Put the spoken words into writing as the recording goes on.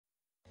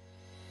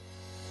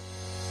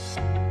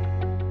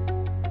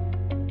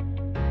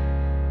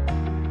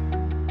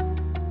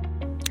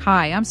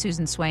Hi, I'm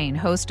Susan Swain,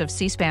 host of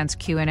C-SPAN's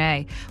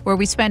Q&A, where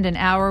we spend an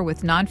hour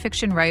with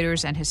nonfiction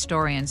writers and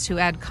historians who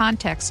add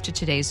context to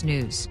today's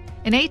news.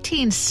 In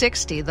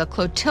 1860, the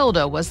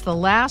Clotilda was the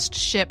last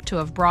ship to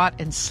have brought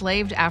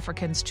enslaved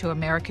Africans to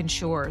American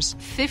shores,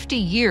 50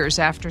 years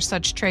after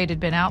such trade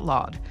had been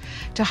outlawed.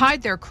 To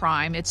hide their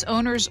crime, its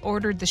owners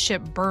ordered the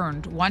ship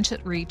burned once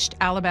it reached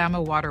Alabama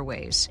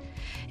waterways.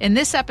 In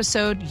this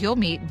episode, you'll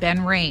meet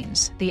Ben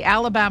Raines, the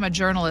Alabama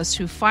journalist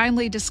who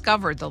finally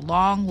discovered the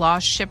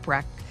long-lost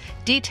shipwreck,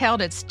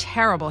 detailed its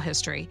terrible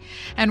history,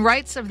 and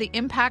writes of the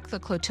impact the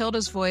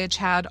Clotilda's voyage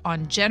had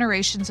on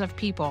generations of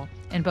people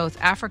in both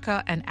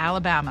Africa and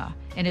Alabama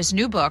in his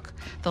new book,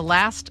 The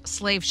Last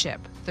Slave Ship,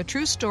 the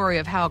true story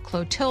of how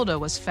Clotilda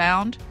was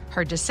found,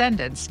 her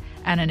descendants,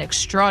 and an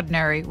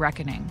extraordinary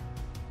reckoning.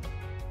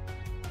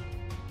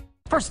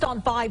 First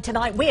on 5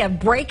 tonight, we have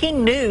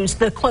breaking news.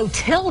 The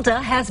Clotilda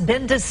has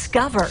been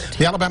discovered.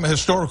 The Alabama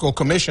Historical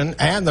Commission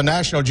and the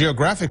National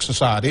Geographic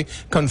Society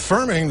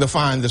confirming the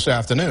find this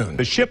afternoon.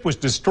 The ship was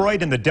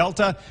destroyed in the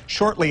Delta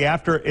shortly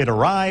after it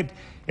arrived.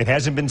 It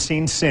hasn't been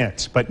seen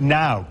since, but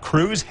now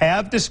crews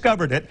have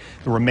discovered it.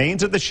 The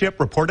remains of the ship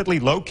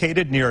reportedly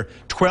located near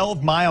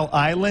 12 Mile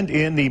Island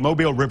in the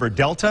Mobile River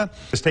Delta.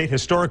 The State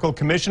Historical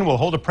Commission will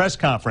hold a press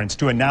conference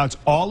to announce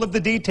all of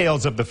the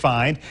details of the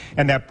find,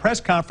 and that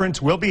press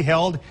conference will be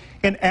held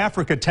in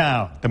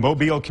Africatown, the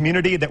Mobile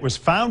community that was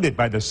founded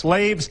by the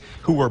slaves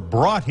who were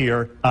brought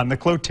here on the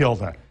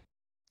Clotilda.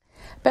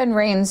 Ben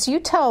Raines, you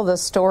tell the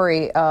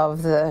story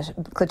of the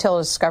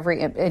Clotilda's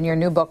discovery in your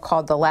new book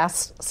called The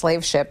Last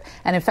Slave Ship,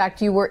 and in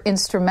fact, you were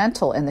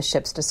instrumental in the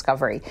ship's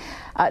discovery.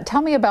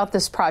 Tell me about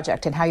this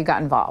project and how you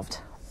got involved.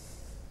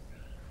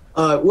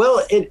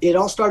 Well, it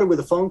all started with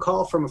a phone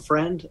call from a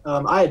friend.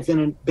 I had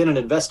been an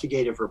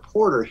investigative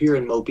reporter here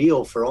in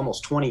Mobile for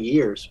almost 20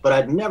 years, but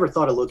I'd never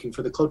thought of looking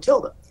for the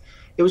Clotilda.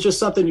 It was just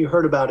something you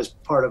heard about as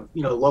part of,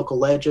 local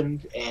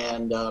legend,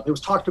 and it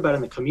was talked about in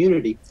the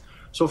community.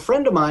 So a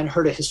friend of mine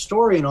heard a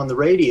historian on the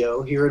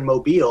radio here in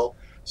Mobile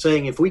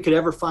saying if we could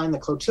ever find the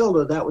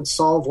Clotilda, that would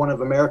solve one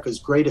of America's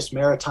greatest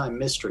maritime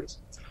mysteries.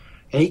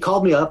 And he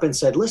called me up and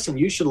said, listen,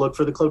 you should look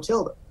for the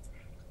Clotilda.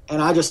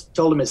 And I just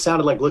told him it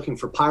sounded like looking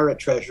for pirate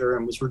treasure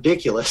and was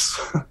ridiculous.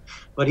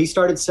 But he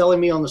started selling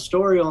me on the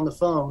story on the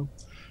phone.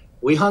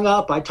 We hung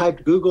up. I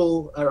typed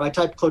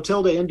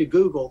Clotilda into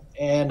Google,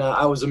 and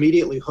I was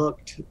immediately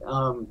hooked.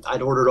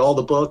 I'd ordered all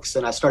the books,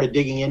 and I started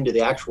digging into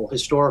the actual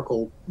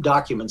historical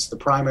documents, the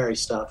primary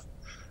stuff,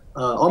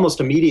 almost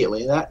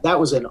immediately. That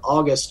was in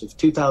August of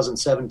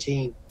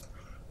 2017,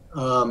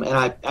 and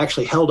I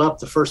actually held up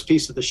the first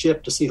piece of the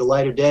ship to see the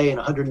light of day in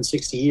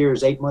 160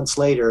 years, 8 months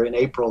later, in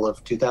April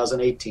of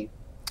 2018.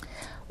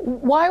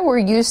 Why were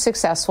you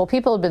successful?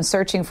 People have been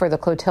searching for the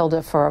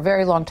Clotilda for a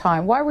very long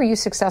time. Why were you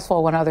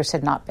successful when others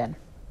had not been?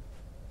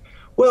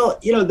 Well,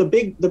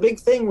 the big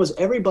thing was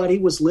everybody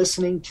was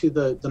listening to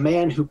the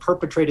man who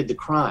perpetrated the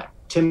crime,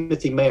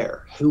 Timothy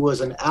Mayer, who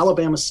was an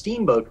Alabama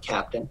steamboat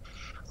captain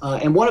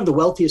and one of the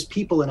wealthiest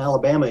people in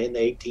Alabama in the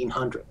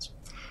 1800s.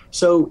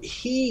 So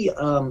he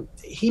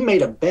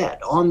made a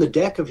bet on the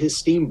deck of his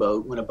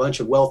steamboat when a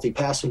bunch of wealthy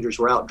passengers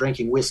were out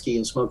drinking whiskey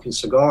and smoking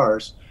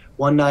cigars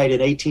one night in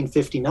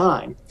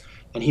 1859,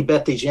 and he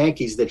bet these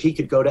Yankees that he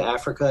could go to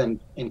Africa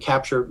and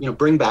capture,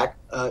 bring back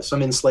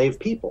some enslaved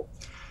people.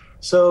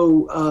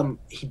 So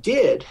he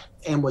did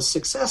and was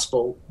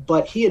successful,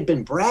 but he had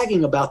been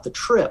bragging about the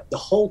trip the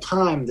whole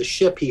time the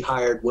ship he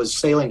hired was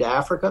sailing to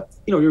Africa.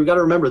 You've got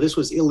to remember this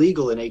was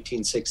illegal in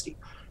 1860.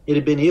 It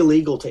had been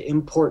illegal to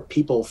import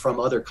people from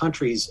other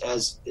countries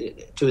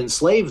to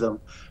enslave them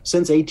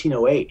since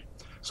 1808.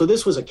 So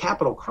this was a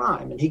capital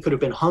crime, and he could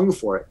have been hung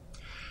for it.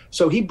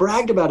 So he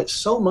bragged about it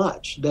so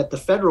much that the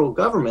federal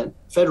government,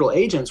 federal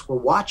agents were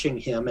watching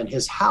him and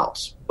his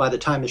house by the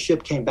time the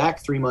ship came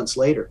back 3 months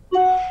later.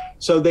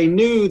 So they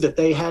knew that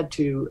they had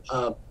to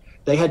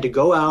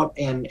go out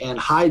and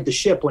hide the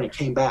ship when it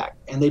came back,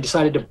 and they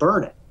decided to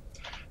burn it.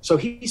 So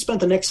he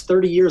spent the next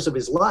 30 years of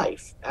his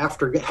life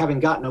after having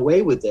gotten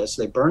away with this.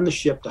 They burned the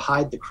ship to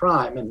hide the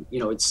crime, and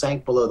it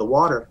sank below the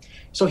water.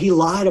 So he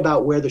lied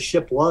about where the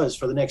ship was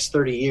for the next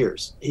 30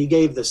 years. He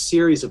gave this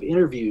series of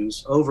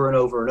interviews over and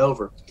over and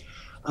over.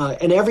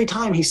 And every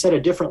time he said a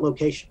different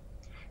location,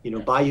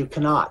 Bayou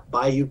Connaught,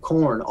 Bayou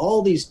Corn,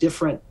 all these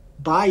different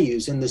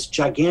bayous in this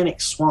gigantic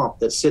swamp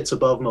that sits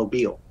above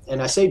Mobile.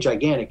 And I say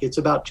gigantic, it's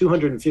about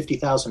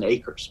 250,000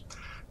 acres.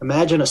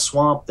 Imagine a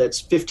swamp that's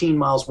 15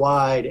 miles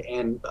wide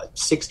and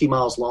 60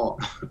 miles long.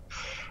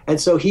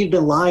 And so he'd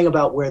been lying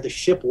about where the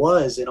ship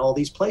was in all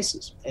these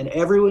places. And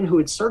everyone who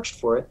had searched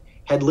for it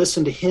had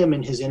listened to him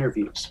in his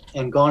interviews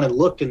and gone and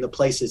looked in the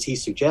places he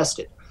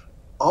suggested,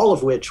 all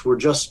of which were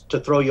just to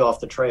throw you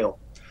off the trail.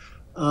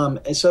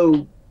 And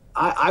so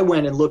I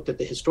went and looked at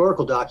the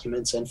historical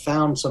documents and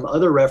found some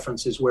other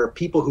references where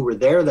people who were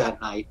there that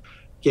night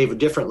gave a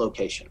different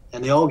location,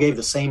 and they all gave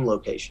the same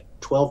location,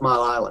 12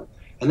 Mile Island.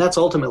 And that's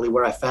ultimately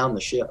where I found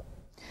the ship.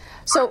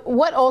 So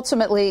what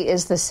ultimately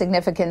is the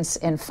significance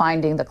in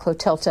finding the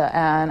Clotilda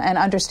and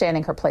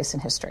understanding her place in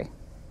history?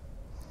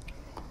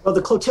 Well,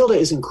 the Clotilda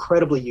is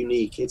incredibly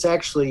unique. It's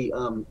actually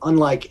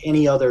unlike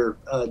any other,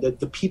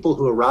 the people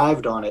who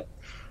arrived on it.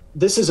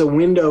 This is a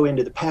window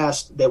into the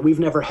past that we've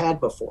never had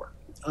before.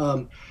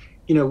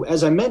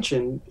 As I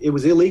mentioned, it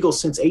was illegal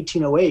since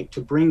 1808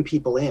 to bring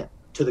people in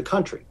to the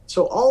country.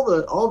 So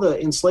all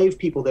the enslaved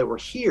people that were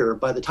here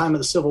by the time of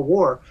the Civil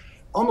War,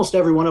 almost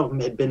every one of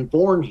them had been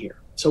born here.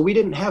 So we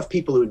didn't have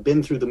people who had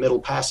been through the Middle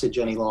Passage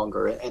any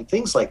longer and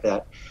things like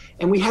that.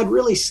 And we had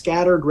really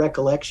scattered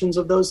recollections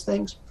of those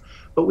things.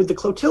 But with the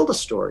Clotilda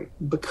story,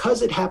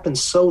 because it happened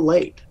so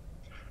late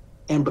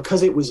and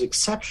because it was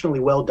exceptionally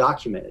well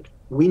documented,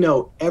 we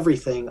know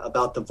everything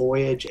about the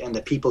voyage and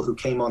the people who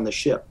came on the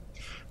ship.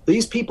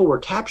 These people were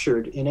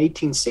captured in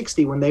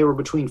 1860 when they were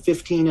between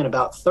 15 and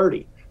about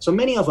 30. So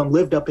many of them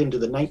lived up into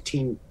the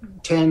 1910s,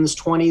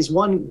 20s.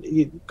 One,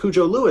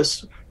 Cujo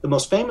Lewis, the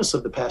most famous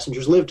of the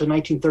passengers, lived to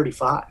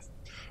 1935.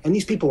 And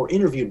these people were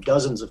interviewed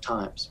dozens of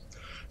times.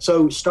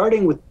 So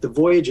starting with the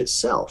voyage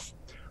itself,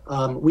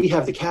 we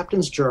have the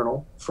captain's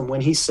journal from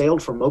when he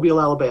sailed from Mobile,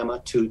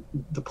 Alabama to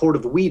the port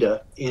of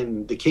Ouida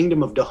in the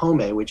kingdom of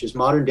Dahomey, which is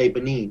modern-day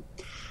Benin.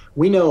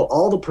 We know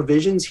all the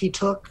provisions he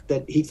took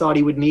that he thought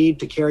he would need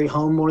to carry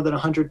home more than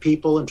 100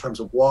 people in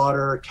terms of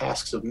water,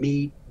 casks of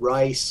meat,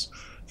 rice,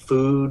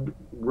 food,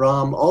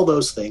 rum, all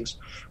those things.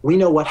 We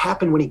know what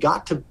happened when he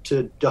got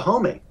to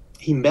Dahomey.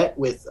 He met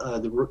with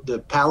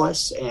the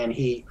palace and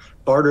he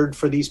bartered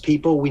for these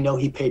people. We know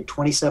he paid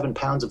 27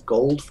 pounds of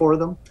gold for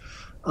them.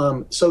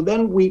 So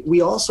then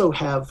we also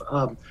have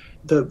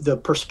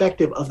the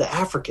perspective of the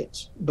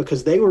Africans,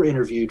 because they were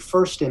interviewed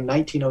first in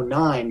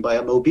 1909 by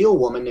a Mobile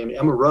woman named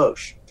Emma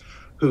Roche,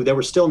 who there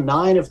were still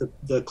 9 of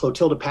the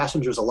Clotilda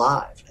passengers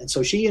alive. And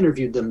so she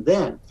interviewed them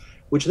then,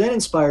 which then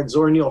inspired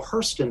Zora Neale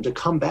Hurston to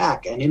come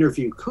back and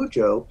interview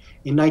Cujo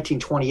in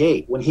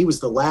 1928, when he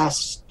was the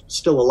last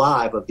still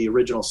alive of the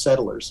original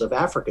settlers of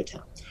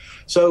Africatown.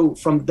 So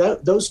from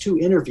those 2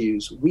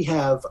 interviews, we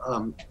have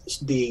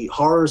the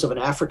horrors of an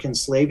African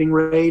slaving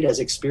raid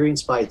as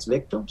experienced by its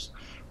victims.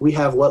 We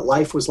have what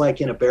life was like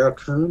in a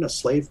barracoon, a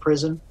slave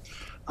prison.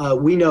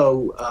 We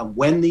know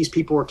when these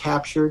people were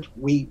captured.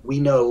 We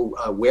know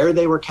where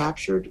they were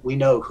captured. We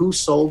know who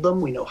sold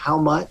them. We know how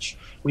much.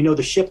 We know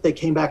the ship they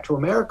came back to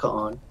America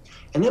on.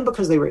 And then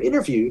because they were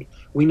interviewed,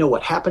 we know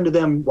what happened to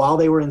them while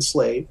they were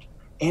enslaved,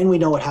 and we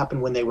know what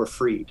happened when they were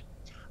freed.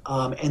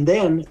 And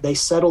then they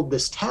settled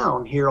this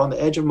town here on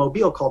the edge of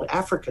Mobile called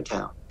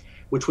Africatown,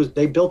 which was,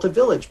 they built a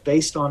village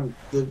based on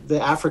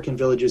the African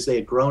villages they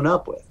had grown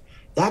up with.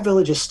 That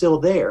village is still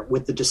there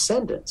with the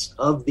descendants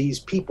of these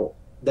people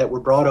that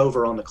were brought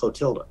over on the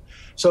Clotilda.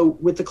 So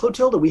with the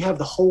Clotilda, we have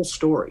the whole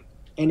story,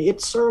 and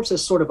it serves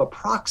as sort of a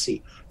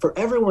proxy for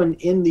everyone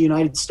in the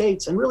United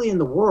States and really in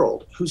the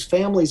world whose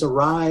families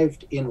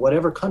arrived in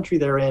whatever country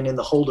they're in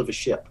the hold of a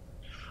ship.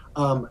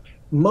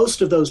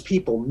 Most of those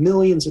people,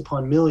 millions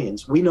upon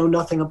millions, we know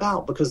nothing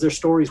about because their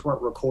stories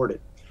weren't recorded.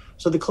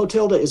 So the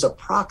Clotilda is a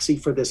proxy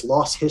for this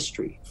lost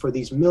history, for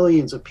these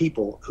millions of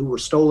people who were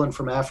stolen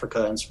from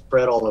Africa and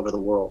spread all over the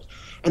world.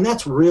 And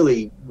that's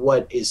really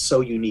what is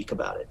so unique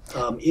about it.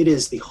 It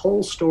is the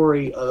whole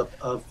story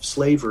of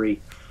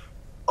slavery,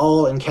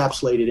 all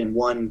encapsulated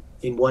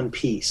in one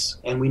piece.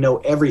 And we know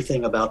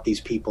everything about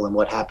these people and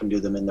what happened to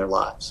them in their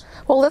lives.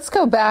 Well, let's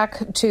go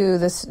back to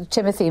this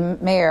Timothy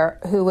Mayer,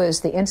 who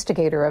was the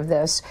instigator of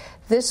this.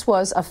 This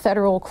was a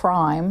federal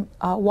crime.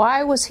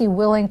 Why was he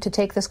willing to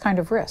take this kind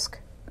of risk?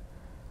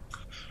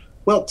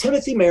 Well,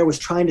 Timothy Mayer was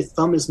trying to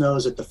thumb his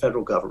nose at the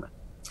federal government.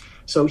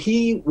 So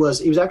he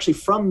was actually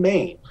from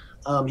Maine.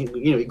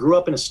 He grew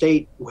up in a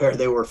state where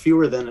there were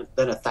fewer than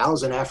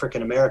 1,000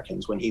 African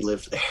Americans when he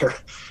lived there.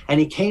 And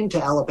he came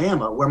to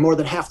Alabama, where more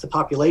than half the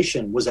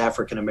population was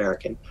African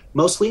American,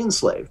 mostly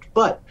enslaved.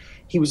 But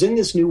he was in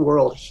this new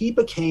world. He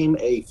became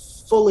a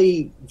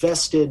fully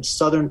vested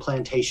Southern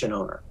plantation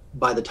owner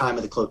by the time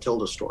of the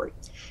Clotilda story.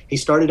 He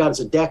started out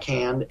as a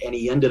deckhand, and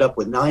he ended up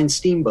with 9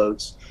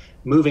 steamboats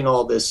moving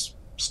all this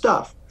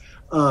stuff.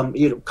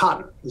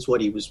 Cotton is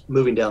what he was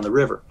moving down the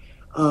river.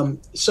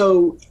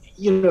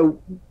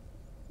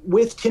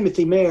 With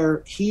Timothy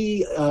Mayer,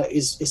 he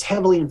is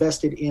heavily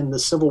invested in the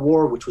Civil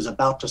War, which was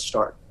about to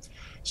start.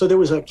 So there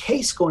was a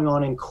case going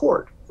on in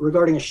court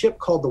regarding a ship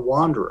called the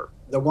Wanderer.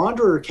 The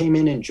Wanderer came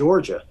in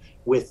Georgia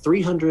with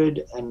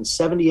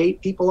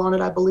 378 people on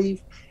it, I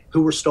believe,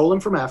 who were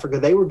stolen from Africa.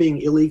 They were being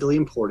illegally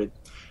imported.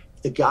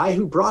 The guy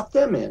who brought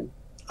them in,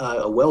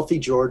 a wealthy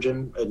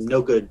Georgian, a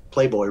no good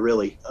playboy,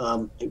 really,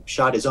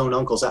 shot his own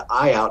uncle's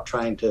eye out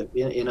trying to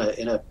in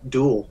a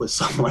duel with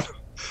someone.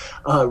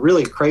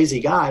 Really crazy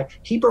guy.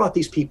 He brought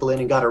these people in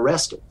and got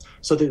arrested.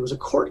 So there was a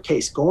court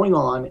case going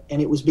on,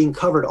 and it was being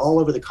covered all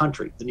over the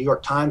country. The New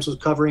York Times was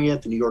covering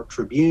it, the New York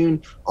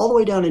Tribune, all the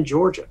way down in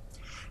Georgia.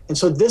 And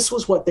so this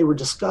was what they were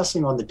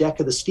discussing on the deck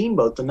of the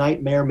steamboat the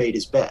night Mayer made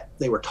his bet.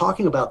 They were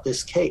talking about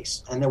this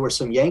case, and there were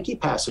some Yankee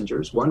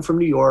passengers, one from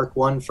New York,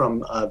 one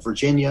from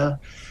Virginia,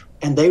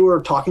 and they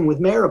were talking with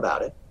Mayer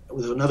about it. It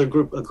was a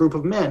group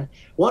of men.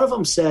 One of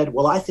them said,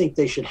 well, I think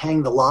they should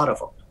hang the lot of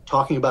them,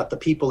 talking about the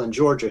people in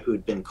Georgia who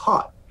had been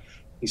caught.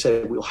 He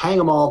said, we'll hang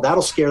them all.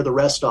 That'll scare the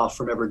rest off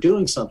from ever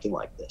doing something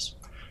like this.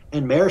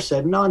 And Mayer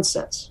said,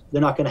 nonsense.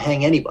 They're not going to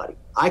hang anybody.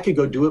 I could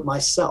go do it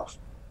myself.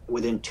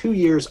 Within 2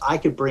 years, I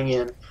could bring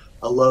in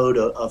a load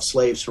of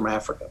slaves from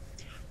Africa.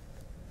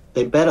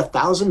 They bet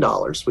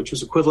 $1,000, which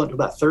is equivalent to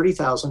about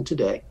 $30,000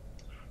 today.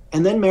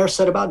 And then Mayer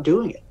set about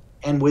doing it.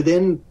 And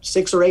within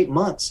 6 or 8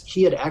 months,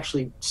 he had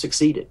actually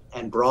succeeded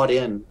and brought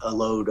in a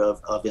load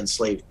of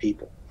enslaved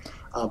people.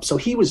 So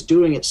he was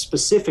doing it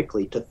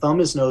specifically to thumb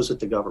his nose at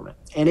the government.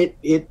 And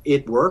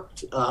it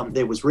worked.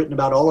 It was written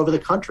about all over the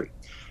country.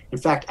 In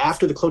fact,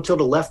 after the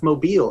Clotilda left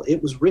Mobile,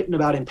 it was written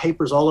about in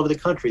papers all over the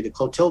country. The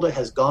Clotilda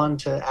has gone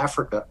to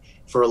Africa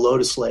for a load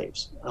of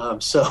slaves.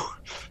 So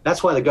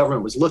that's why the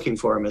government was looking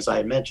for him, as I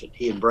had mentioned.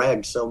 He had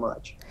bragged so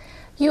much.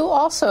 You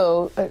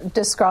also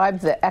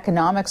described the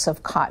economics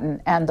of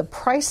cotton and the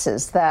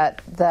prices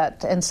that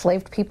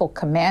enslaved people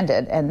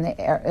commanded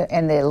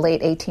in the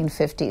late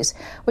 1850s.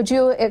 Would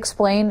you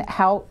explain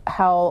how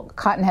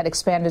cotton had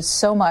expanded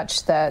so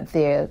much that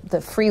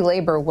the free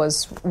labor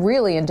was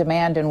really in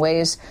demand in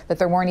ways that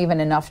there weren't even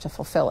enough to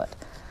fulfill it?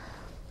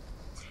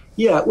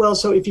 Yeah, well,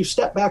 so if you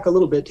step back a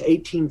little bit to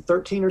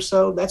 1813 or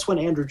so, that's when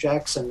Andrew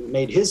Jackson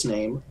made his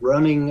name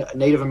running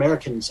Native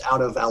Americans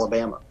out of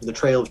Alabama, the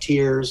Trail of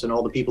Tears and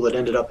all the people that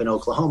ended up in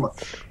Oklahoma.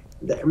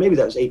 Maybe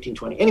that was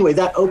 1820. Anyway,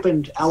 that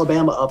opened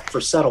Alabama up for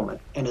settlement.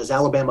 And as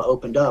Alabama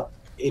opened up,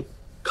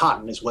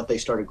 cotton is what they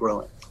started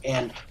growing.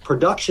 And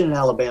production in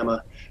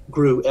Alabama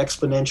grew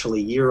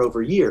exponentially year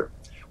over year,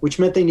 which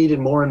meant they needed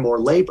more and more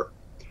labor.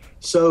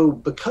 So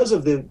because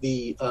of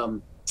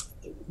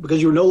because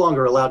you were no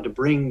longer allowed to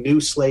bring new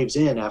slaves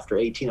in after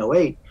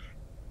 1808,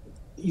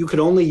 you could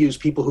only use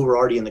people who were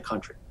already in the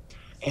country,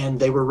 and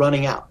they were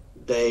running out.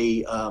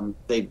 They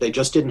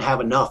just didn't have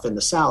enough in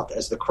the South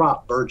as the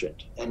crop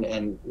burgeoned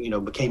and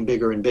became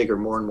bigger and bigger,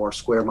 more and more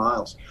square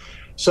miles.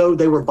 So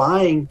they were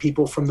buying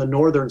people from the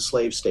northern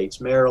slave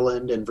states,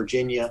 Maryland and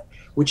Virginia,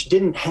 which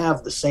didn't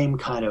have the same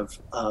kind of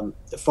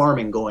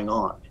farming going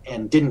on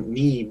and didn't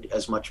need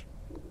as much,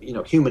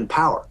 human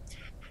power.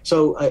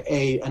 So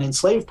an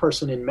enslaved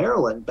person in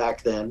Maryland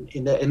back then,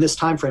 in this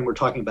time frame we're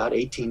talking about,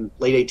 late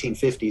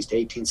 1850s to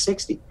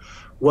 1860,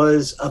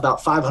 was about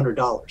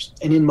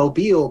 $500. And in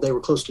Mobile, they were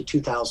close to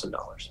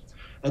 $2,000.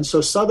 And so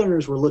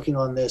Southerners were looking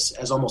on this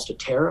as almost a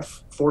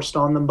tariff forced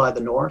on them by the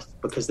North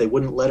because they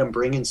wouldn't let them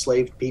bring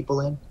enslaved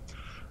people in.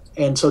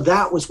 And so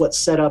that was what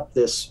set up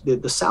the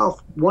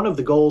South. One of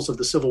the goals of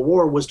the Civil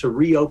War was to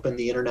reopen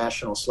the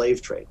international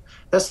slave trade.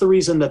 That's the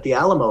reason that the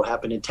Alamo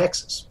happened in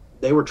Texas.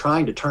 They were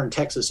trying to turn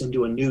Texas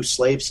into a new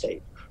slave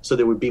state so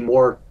there would be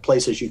more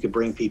places you could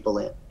bring people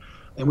in.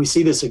 And we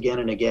see this again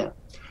and again.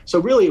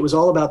 So really it was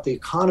all about the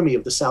economy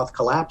of the South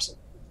collapsing.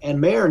 And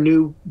Mayer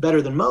knew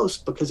better than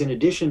most because in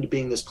addition to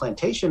being this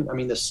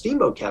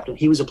steamboat captain,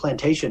 he was a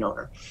plantation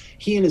owner.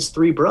 He and his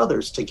 3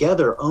 brothers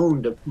together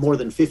owned more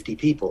than 50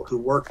 people who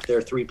worked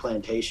their 3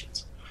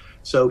 plantations.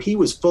 So he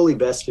was fully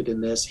vested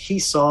in this. He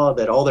saw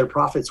that all their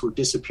profits were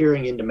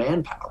disappearing into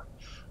manpower.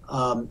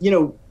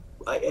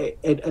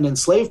 An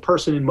enslaved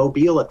person in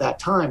Mobile at that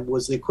time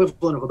was the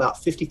equivalent of about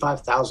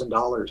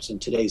 $55,000 in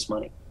today's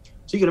money.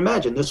 So you can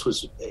imagine this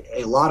was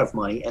a lot of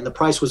money, and the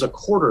price was a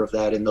quarter of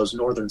that in those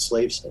northern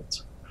slave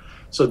states.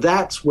 So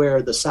that's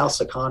where the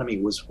South's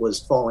economy was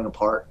falling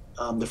apart.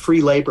 The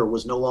free labor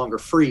was no longer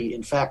free.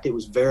 In fact, it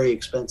was very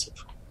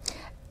expensive.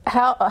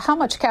 How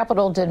much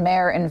capital did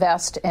Mayer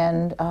invest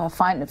in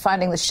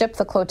finding the ship,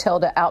 the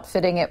Clotilda,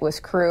 outfitting it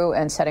with crew,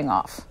 and setting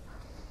off?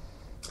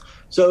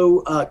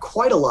 So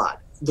quite a lot.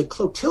 The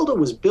Clotilda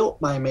was built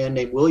by a man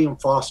named William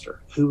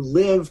Foster, who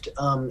lived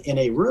in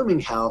a rooming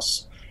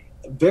house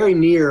very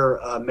near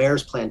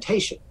Mayer's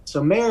plantation.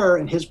 So Mayer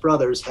and his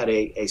brothers had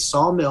a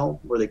sawmill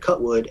where they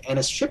cut wood and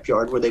a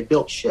shipyard where they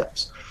built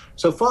ships.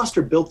 So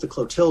Foster built the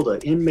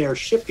Clotilda in Mayer's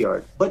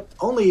shipyard, but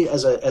only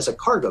as a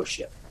cargo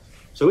ship.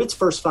 So its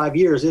first 5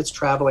 years, it's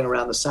traveling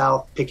around the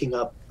South, picking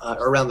up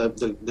around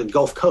the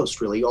Gulf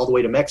Coast, really, all the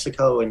way to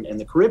Mexico and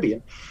the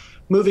Caribbean,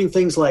 moving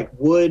things like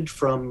wood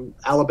from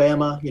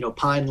Alabama,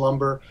 pine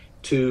lumber,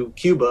 to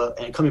Cuba,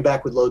 and coming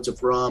back with loads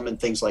of rum and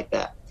things like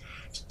that.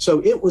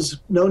 So it was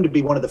known to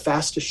be one of the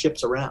fastest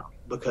ships around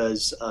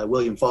because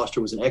William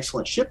Foster was an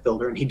excellent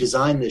shipbuilder, and he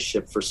designed this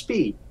ship for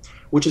speed,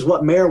 which is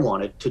what Mayer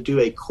wanted, to do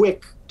a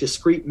quick,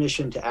 discreet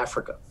mission to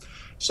Africa.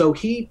 So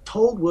he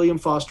told William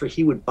Foster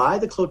he would buy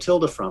the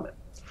Clotilda from him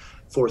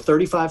for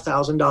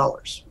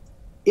 $35,000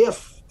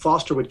 if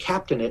Foster would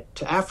captain it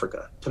to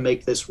Africa to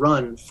make this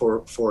run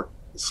for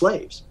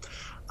slaves.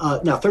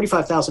 Now,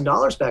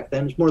 $35,000 back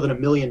then is more than $1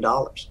 million.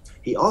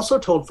 He also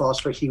told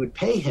Foster he would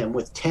pay him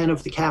with 10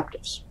 of the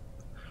captives,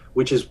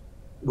 which is,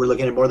 we're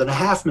looking at more than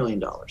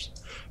 $500,000.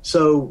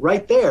 So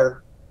right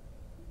there,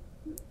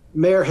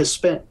 Mayer has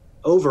spent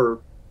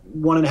over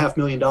 $1.5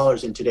 million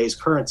in today's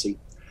currency.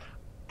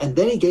 And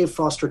then he gave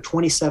Foster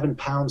 27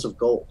 pounds of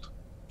gold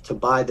to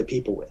buy the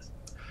people with,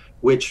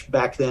 which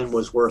back then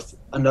was worth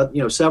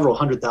several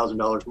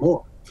 $100,000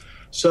 more.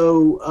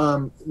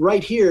 So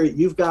right here,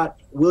 you've got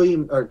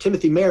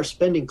Timothy Mayer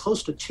spending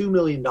close to $2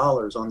 million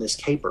on this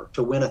caper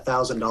to win a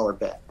 $1,000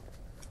 bet.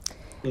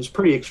 It was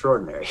pretty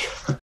extraordinary.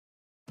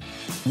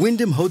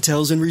 Wyndham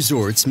Hotels and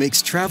Resorts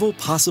makes travel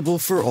possible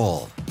for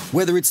all.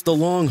 Whether it's the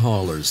long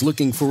haulers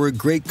looking for a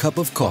great cup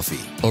of coffee,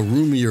 a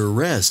roomier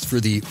rest for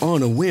the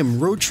on-a-whim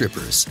road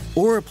trippers,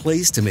 or a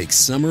place to make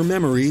summer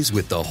memories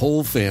with the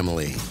whole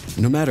family.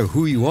 No matter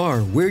who you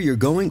are, where you're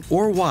going,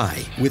 or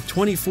why, with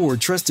 24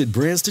 trusted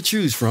brands to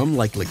choose from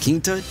like La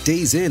Quinta,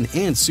 Days Inn,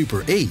 and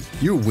Super 8,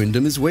 your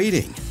Wyndham is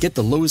waiting. Get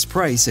the lowest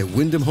price at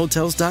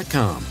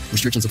wyndhamhotels.com.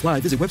 Restrictions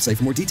apply. Visit website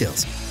for more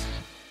details.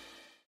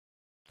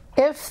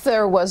 If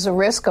there was a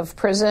risk of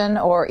prison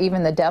or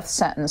even the death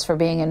sentence for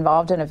being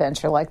involved in a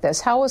venture like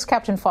this, how was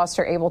Captain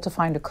Foster able to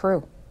find a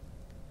crew?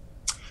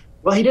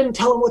 Well, he didn't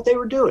tell them what they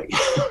were doing.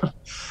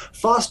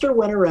 Foster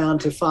went around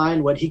to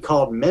find what he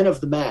called men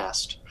of the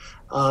mast,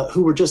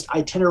 who were just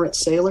itinerant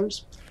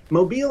sailors.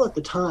 Mobile at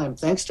the time,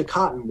 thanks to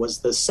cotton, was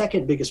the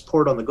second biggest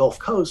port on the Gulf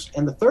Coast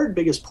and the third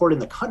biggest port in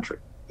the country.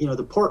 You know,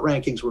 the port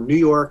rankings were New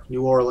York,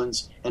 New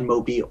Orleans, and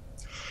Mobile.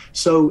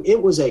 So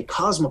it was a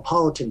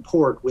cosmopolitan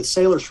port with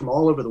sailors from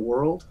all over the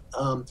world.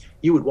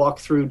 You would walk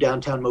through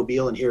downtown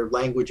Mobile and hear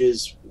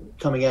languages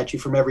coming at you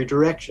from every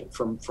direction,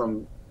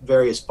 from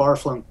various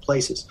far-flung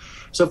places.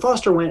 So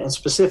Foster went and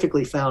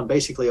specifically found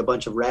basically a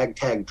bunch of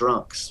ragtag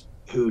drunks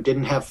who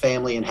didn't have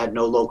family and had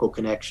no local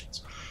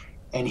connections.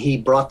 And he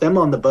brought them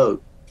on the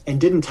boat and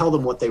didn't tell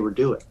them what they were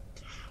doing.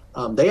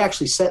 They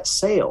actually set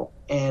sail,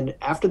 and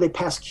after they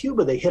passed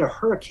Cuba, they hit a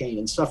hurricane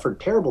and suffered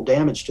terrible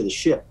damage to the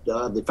ship.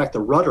 In fact, the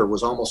rudder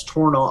was almost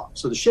torn off,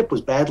 so the ship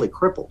was badly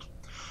crippled.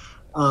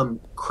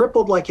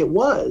 Crippled like it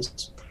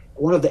was,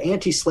 one of the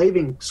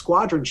anti-slaving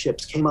squadron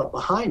ships came up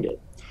behind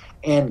it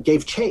and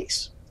gave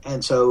chase.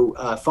 And so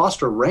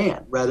Foster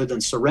ran rather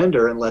than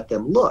surrender and let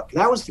them look.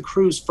 That was the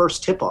crew's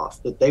first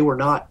tip-off, that they were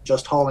not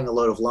just hauling a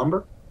load of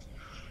lumber.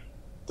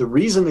 The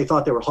reason they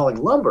thought they were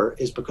hauling lumber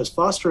is because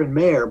Foster and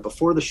Mayer,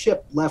 before the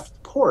ship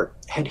left port,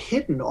 had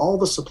hidden all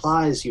the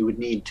supplies you would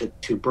need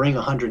to bring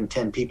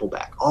 110 people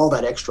back, all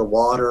that extra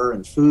water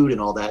and food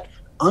and all that,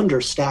 under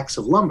stacks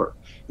of lumber,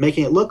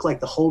 making it look like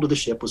the hold of the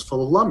ship was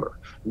full of lumber,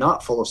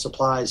 not full of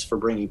supplies for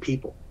bringing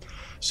people.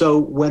 So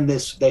when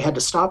they had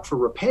to stop for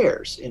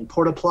repairs in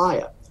Porto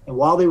Playa, and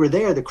while they were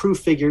there, the crew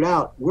figured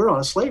out, we're on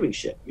a slaving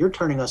ship. You're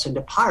turning us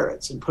into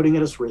pirates and putting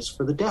us at risk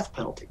for the death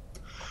penalty.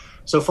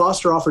 So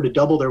Foster offered to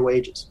double their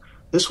wages.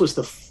 This was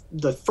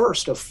the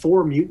first of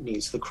 4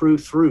 mutinies the crew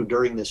threw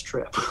during this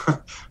trip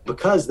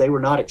because they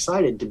were not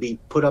excited to be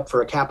put up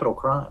for a capital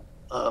crime.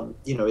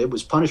 It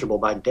was punishable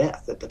by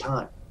death at the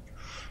time.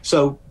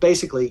 So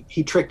basically,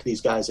 he tricked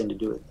these guys into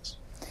doing this.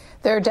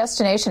 Their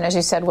destination, as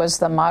you said, was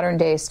the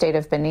modern-day state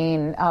of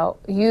Benin.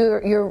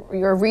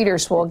 Your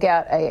readers will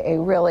get a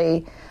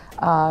really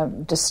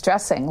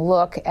distressing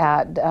look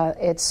at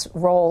its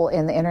role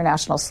in the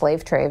international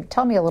slave trade.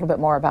 Tell me a little bit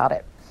more about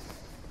it.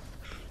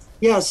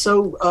 Yeah,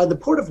 so the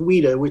port of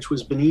Ouida, which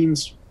was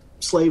Benin's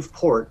slave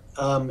port,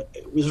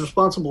 was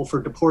responsible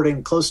for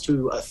deporting close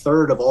to a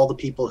third of all the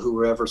people who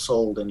were ever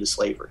sold into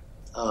slavery,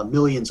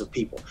 millions of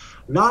people.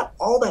 Not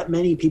all that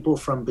many people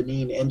from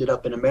Benin ended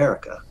up in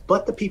America,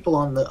 but the people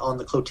on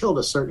the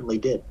Clotilda certainly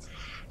did.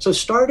 So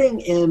starting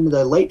in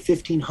the late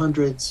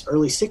 1500s,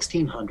 early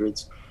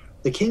 1600s,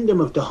 the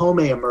kingdom of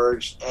Dahomey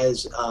emerged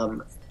as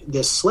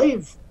this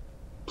slave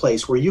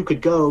place where you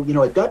could go.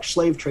 A Dutch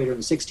slave trader in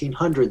the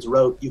 1600s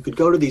wrote you could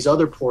go to these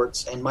other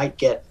ports and might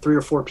get 3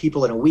 or 4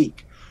 people in a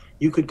week.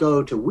 You could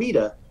go to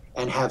Ouida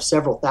and have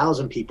several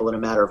thousand people in a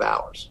matter of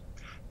hours,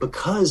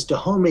 because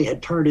Dahomey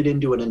had turned it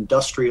into an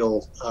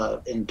industrial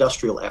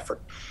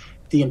effort.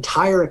 The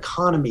entire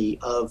economy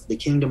of the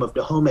kingdom of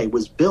Dahomey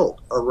was built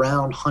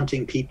around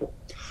hunting people.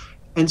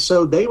 And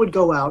so they would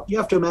go out. You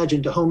have to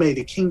imagine Dahomey,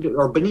 the kingdom,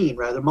 or Benin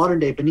rather, modern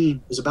day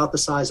Benin, is about the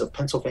size of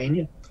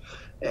Pennsylvania.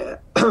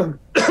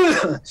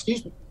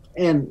 Excuse me.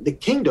 And the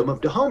kingdom of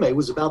Dahomey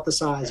was about the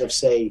size of,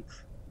 say,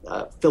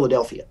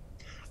 Philadelphia.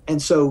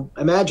 And so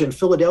imagine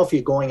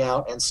Philadelphia going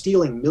out and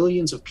stealing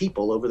millions of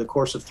people over the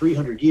course of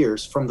 300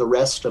 years from the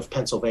rest of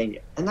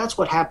Pennsylvania. And that's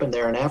what happened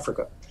there in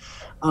Africa.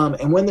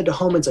 And when the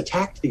Dahomeyans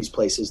attacked these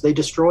places, they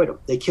destroyed them.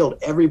 They killed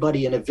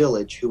everybody in a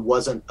village who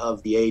wasn't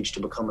of the age to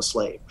become a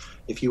slave.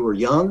 If you were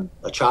young,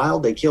 a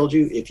child, they killed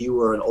you. If you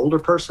were an older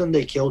person,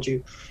 they killed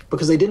you,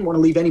 because they didn't want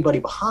to leave anybody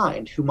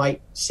behind who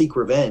might seek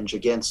revenge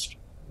against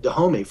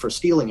Dahomey for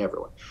stealing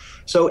everyone.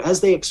 So as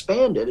they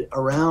expanded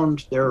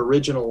around their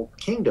original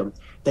kingdom,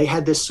 they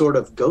had this sort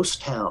of ghost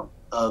town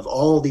of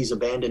all these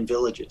abandoned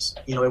villages.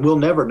 And we'll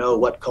never know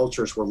what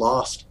cultures were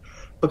lost,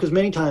 because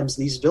many times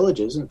these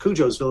villages, and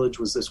Cujo's village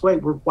was this way,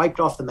 were wiped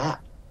off the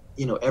map.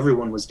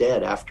 Everyone was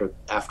dead after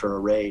a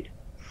raid.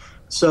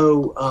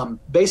 So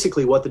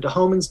basically what the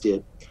Dahomeyans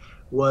did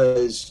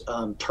was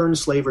turn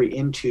slavery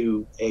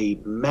into a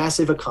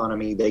massive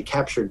economy. They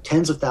captured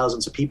tens of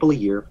thousands of people a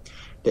year.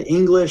 The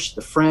English,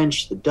 the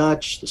French, the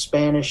Dutch, the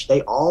Spanish,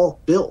 they all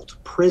built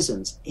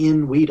prisons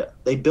in Ouida.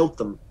 They built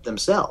them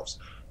themselves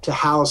to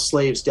house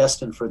slaves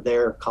destined for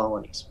their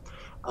colonies.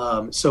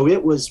 So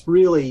it was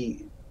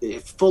really a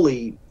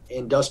fully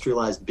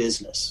industrialized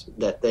business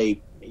that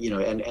they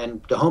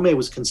and Dahomey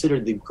was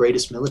considered the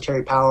greatest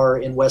military power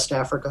in West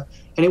Africa,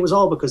 and it was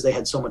all because they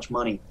had so much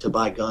money to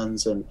buy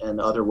guns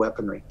and other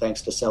weaponry,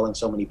 thanks to selling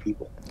so many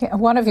people. Yeah,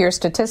 one of your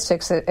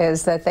statistics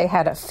is that they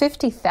had a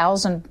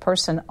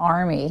 50,000-person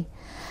army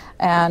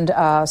and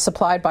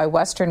supplied by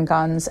Western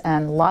guns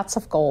and lots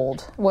of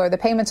gold. Were the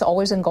payments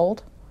always in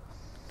gold?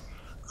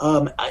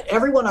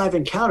 Everyone I've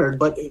encountered,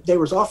 but there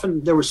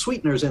were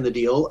sweeteners in the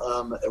deal.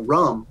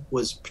 Rum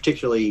was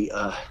particularly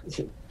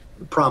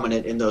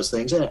prominent in those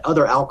things, and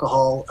other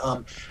alcohol.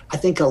 I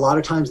think a lot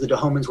of times the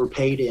Dahomeyans were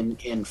paid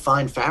in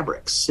fine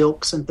fabrics,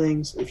 silks and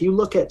things. If you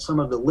look at some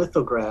of the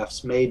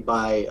lithographs made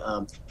by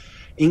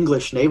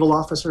English naval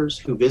officers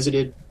who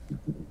visited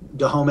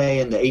Dahomey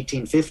in the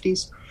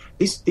 1850s,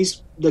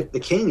 the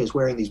king is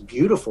wearing these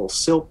beautiful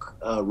silk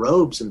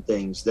robes and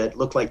things that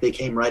look like they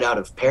came right out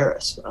of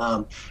Paris.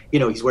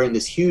 He's wearing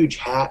this huge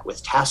hat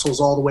with tassels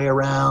all the way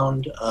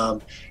around,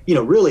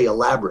 really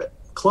elaborate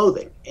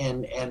clothing.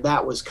 And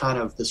that was kind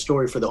of the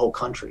story for the whole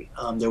country.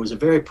 There was a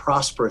very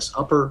prosperous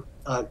upper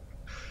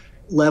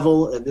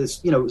level. It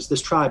was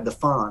this tribe, the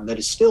Fan, that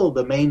is still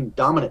the main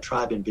dominant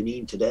tribe in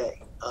Benin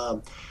today.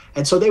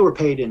 And so they were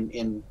paid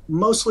in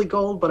mostly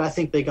gold, but I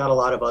think they got a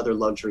lot of other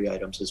luxury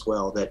items as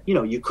well that,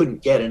 you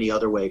couldn't get any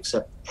other way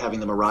except having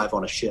them arrive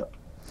on a ship.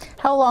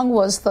 How long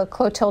was the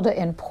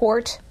Clotilda in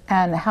port,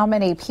 and how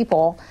many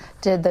people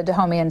did the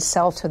Dahomeyans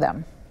sell to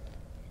them?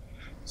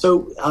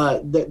 So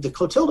the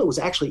Clotilda was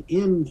actually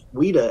in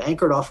Ouida,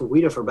 anchored off of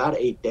Ouida for about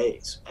 8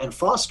 days. And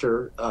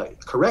Foster,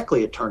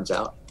 correctly it turns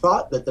out,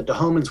 thought that the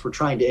Dahomeyans were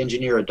trying to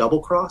engineer a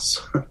double cross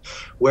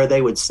where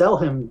they would sell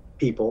him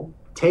people,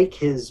 take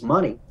his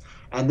money,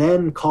 and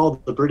then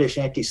call the British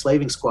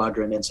anti-slaving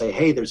squadron and say,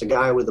 hey, there's a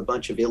guy with a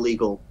bunch of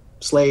illegal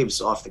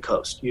slaves off the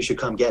coast. You should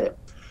come get him.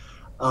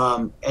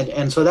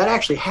 And so that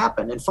actually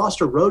happened. And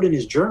Foster wrote in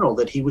his journal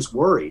that he was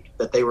worried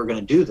that they were going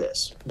to do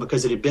this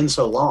because it had been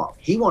so long.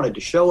 He wanted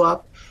to show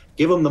up,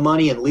 give them the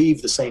money, and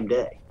leave the same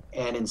day.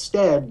 And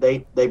instead,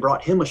 they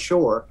brought him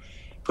ashore,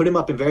 put him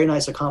up in very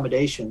nice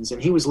accommodations,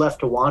 and he was left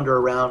to wander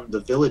around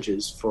the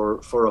villages for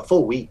a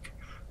full week.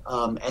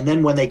 And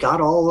then when they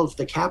got all of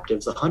the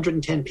captives,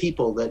 110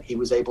 people that he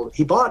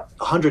bought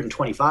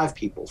 125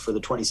 people for the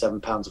 27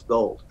 pounds of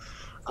gold.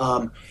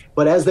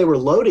 But as they were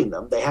loading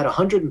them, they had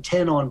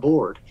 110 on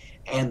board,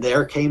 and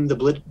there came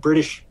the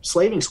British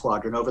slaving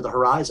squadron over the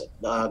horizon.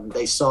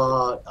 They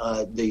saw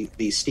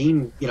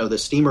the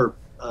steamer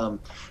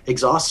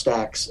exhaust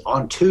stacks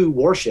on 2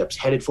 warships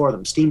headed for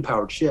them,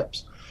 steam-powered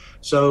ships.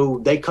 So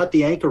they cut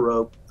the anchor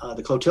rope,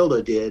 the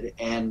Clotilda did,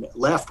 and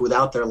left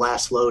without their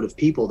last load of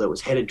people that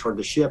was headed toward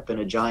the ship in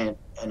a giant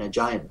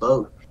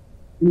boat.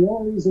 The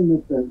only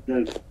reason that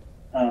the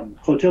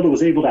Clotilda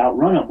was able to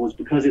outrun them was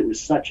because it was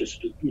such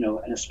an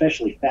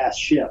especially fast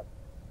ship,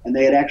 and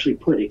they had actually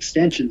put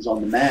extensions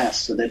on the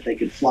mast so that they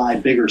could fly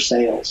bigger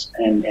sails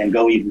and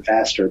go even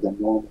faster than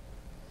normal.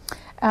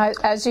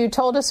 As you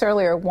told us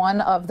earlier, one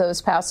of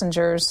those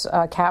passengers,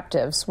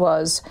 captives,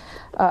 was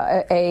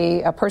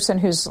a person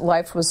whose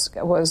life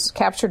was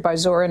captured by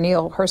Zora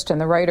Neale Hurston,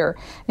 the writer,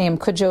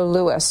 named Cudjoe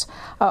Lewis.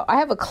 I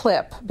have a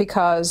clip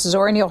because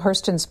Zora Neale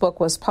Hurston's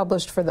book was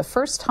published for the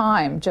first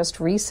time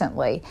just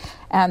recently,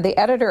 and the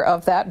editor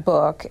of that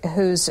book,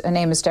 whose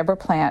name is Deborah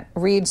Plant,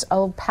 reads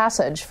a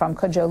passage from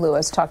Cudjoe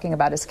Lewis talking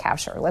about his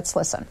capture. Let's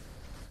listen.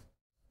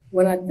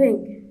 When I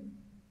think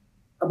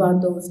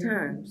about those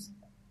times,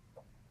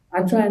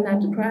 I try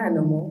not to cry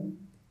no more.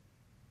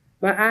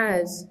 My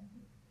eyes,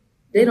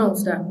 they don't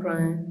stop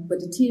crying, but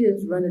the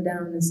tears running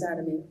down inside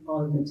of me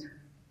all the time.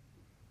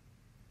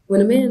 When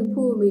the men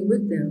pull me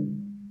with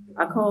them,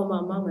 I call my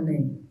mama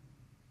name.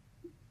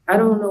 I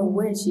don't know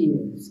where she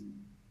is.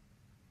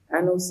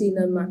 I don't see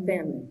none of my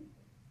family.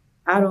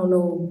 I don't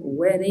know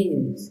where they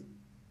is.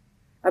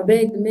 I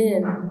beg the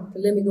men to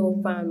let me go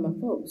find my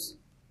folks.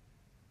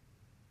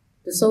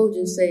 The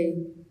soldiers say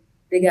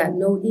they got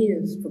no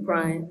ears for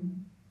crying.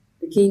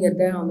 The king of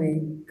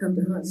Dahomey come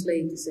to hunt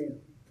slave to sell.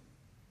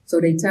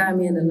 So they tie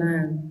me in the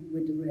line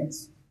with the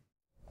rest.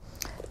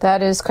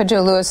 That is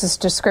Cudjoe Lewis's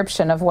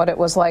description of what it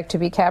was like to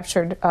be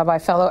captured by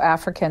fellow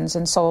Africans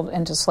and sold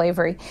into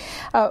slavery.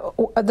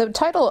 The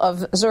title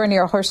of Zora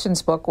Neale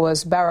Hurston's book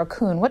was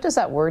Barracoon. What does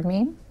that word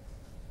mean?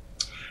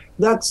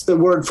 That's the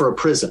word for a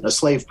prison, a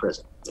slave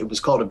prison. It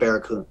was called a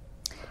barracoon.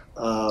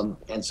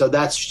 And so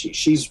that's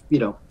she's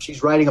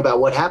writing about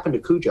what happened to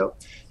Cudjoe.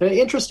 An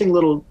interesting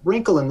little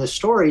wrinkle in this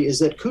story is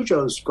that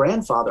Cudjoe's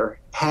grandfather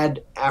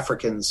had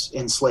Africans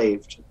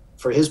enslaved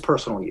for his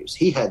personal use.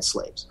 He had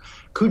slaves.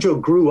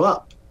 Cudjoe grew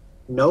up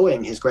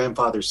knowing his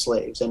grandfather's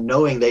slaves and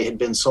knowing they had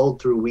been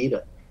sold through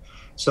Ouida.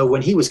 So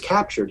when he was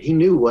captured, he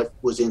knew what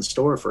was in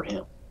store for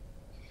him.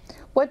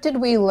 What did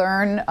we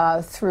learn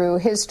through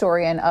his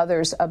story and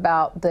others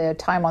about the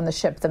time on the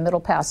ship, the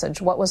Middle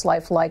Passage? What was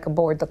life like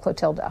aboard the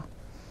Clotilda?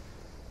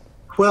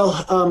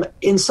 Well,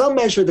 in some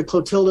measure, the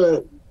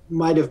Clotilda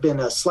might have been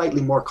a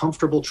slightly more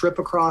comfortable trip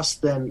across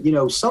than,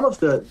 some of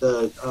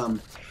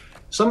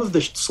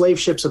the slave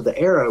ships of the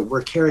era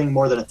were carrying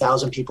more than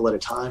 1,000 people at a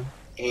time.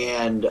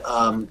 And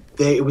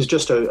it was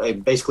just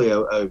basically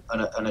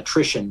an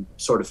attrition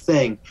sort of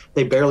thing.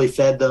 They barely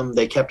fed them.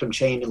 They kept them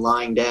chained and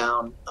lying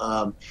down.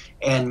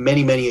 And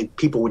many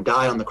people would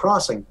die on the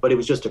crossing, but it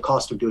was just a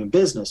cost of doing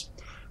business.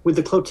 With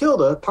the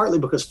Clotilda, partly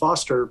because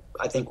Foster,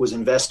 I think, was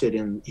invested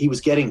in, he was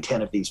getting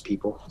 10 of these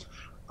people,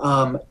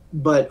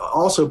 but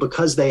also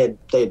because they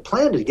had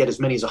planned to get as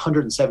many as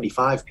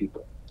 175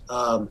 people.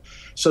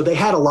 So they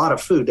had a lot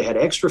of food. They had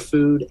extra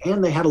food,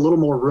 and they had a little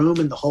more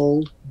room in the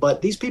hold.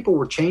 But these people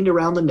were chained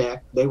around the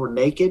neck. They were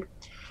naked.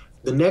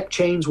 The neck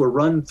chains were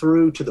run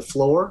through to the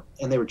floor,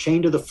 and they were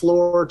chained to the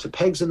floor, to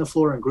pegs in the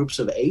floor in groups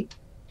of 8.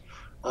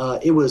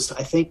 It was,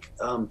 I think,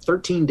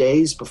 13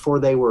 days before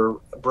they were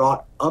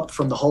brought up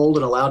from the hold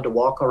and allowed to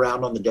walk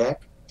around on the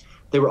deck.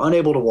 They were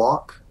unable to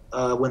walk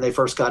when they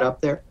first got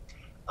up there.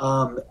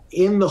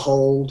 In the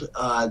hold,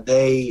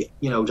 they,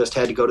 just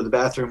had to go to the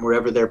bathroom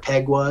wherever their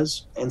peg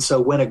was. And so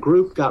when a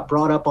group got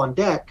brought up on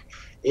deck,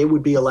 it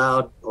would be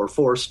allowed or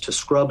forced to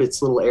scrub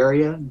its little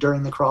area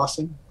during the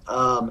crossing.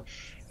 And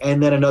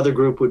then another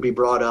group would be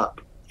brought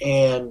up.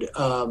 And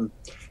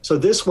so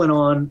this went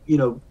on,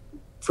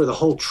 for the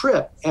whole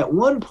trip. At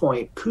one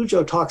point,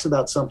 Cudjoe talks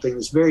about something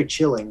that's very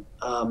chilling,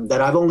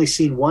 that I've only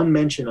seen one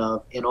mention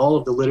of in all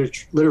of the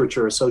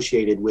literature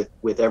associated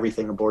with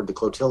everything aboard the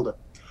Clotilda.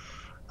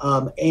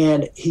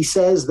 And he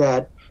says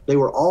that they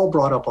were all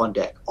brought up on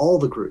deck, all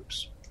the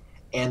groups,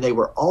 and they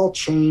were all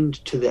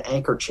chained to the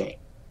anchor chain.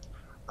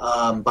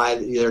 By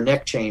their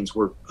neck chains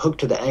were hooked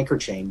to the anchor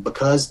chain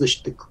because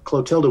the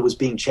Clotilda was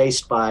being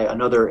chased by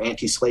another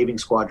anti-slaving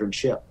squadron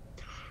ship.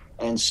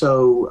 And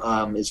so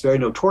it's very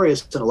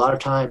notorious, and a lot of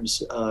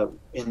times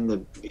in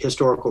the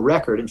historical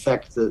record, in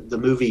fact, the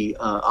movie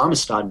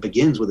Amistad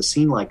begins with a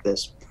scene like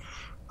this.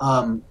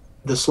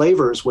 The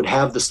slavers would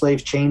have the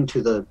slaves chained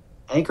to the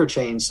anchor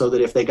chain so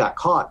that if they got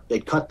caught,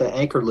 they'd cut the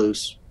anchor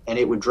loose, and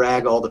it would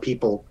drag all the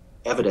people,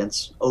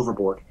 evidence,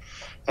 overboard.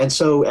 And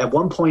so at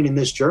one point in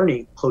this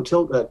journey,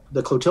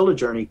 the Clotilda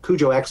journey,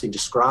 Cudjoe actually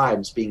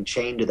describes being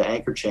chained to the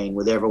anchor chain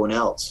with everyone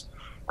else.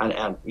 And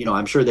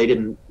I'm sure they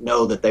didn't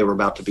know that they were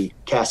about to be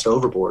cast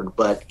overboard,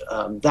 but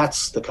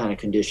that's the kind of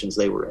conditions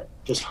they were in.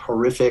 Just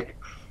horrific,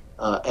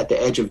 at the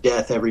edge of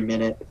death every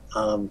minute,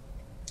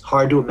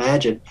 hard to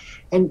imagine.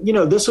 And,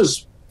 this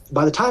was,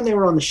 by the time they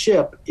were on the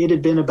ship, it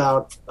had been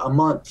about a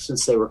month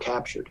since they were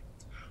captured.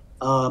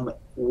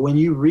 When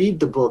you read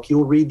the book,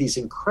 you'll read these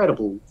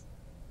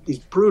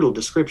brutal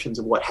descriptions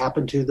of what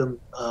happened to them.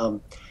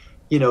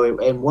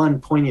 And one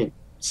poignant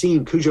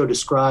scene, Cudjoe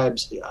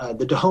describes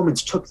the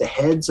Dahomeyans took the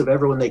heads of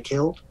everyone they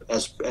killed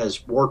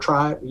as war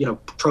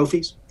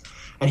trophies,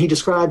 and he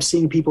describes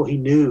seeing people he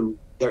knew,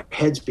 their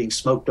heads being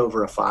smoked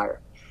over a fire.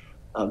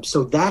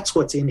 So that's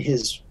what's in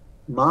his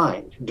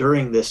mind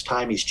during this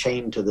time he's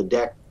chained to the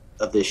deck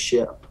of this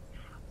ship.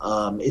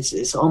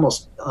 It's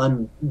almost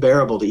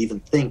unbearable to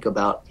even think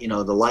about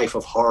the life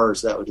of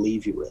horrors that would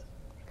leave you with.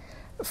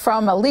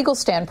 From a legal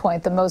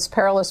standpoint, the most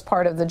perilous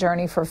part of the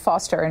journey for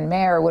Foster and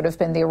Mayer would have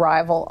been the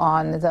arrival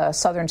on the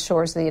southern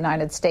shores of the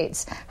United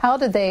States. How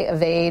did they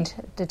evade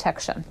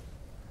detection?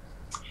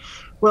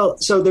 Well,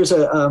 so there's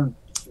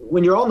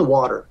when you're on the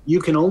water, you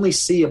can only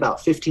see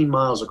about 15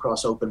 miles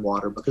across open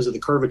water because of the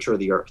curvature of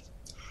the earth.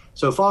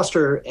 So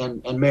Foster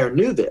and Mayer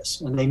knew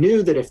this, and they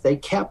knew that if they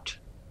kept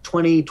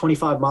 20,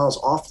 25 miles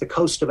off the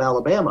coast of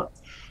Alabama,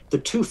 the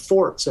 2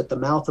 forts at the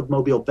mouth of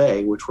Mobile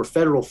Bay, which were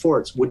federal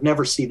forts, would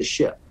never see the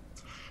ship.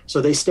 So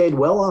they stayed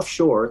well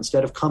offshore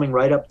instead of coming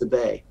right up the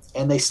bay,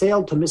 and they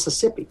sailed to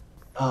Mississippi.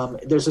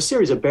 There's a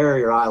series of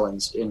barrier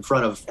islands in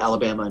front of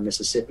Alabama and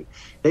Mississippi.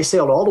 They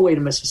sailed all the way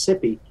to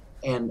Mississippi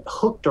and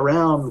hooked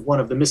around one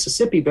of the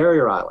Mississippi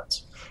barrier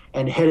islands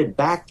and headed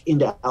back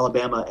into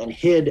Alabama and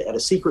hid at a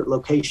secret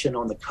location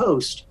on the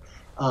coast,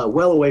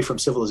 well away from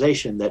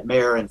civilization that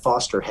Mayer and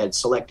Foster had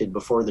selected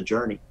before the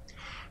journey.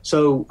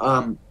 So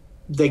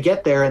they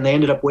get there, and they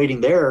ended up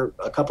waiting there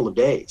a couple of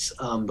days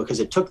because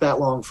it took that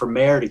long for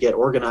Mayer to get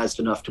organized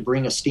enough to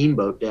bring a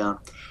steamboat down.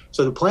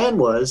 So the plan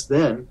was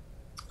then,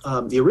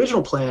 the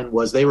original plan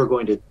was they were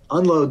going to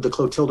unload the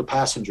Clotilda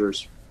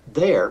passengers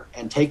there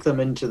and take them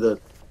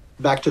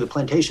back to the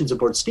plantations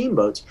aboard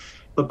steamboats.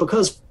 But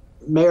because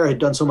Mayer had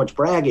done so much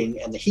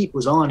bragging and the heat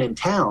was on in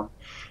town,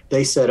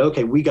 they said,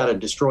 okay, we got to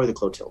destroy the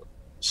Clotilda.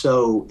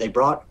 So they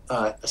brought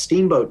a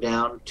steamboat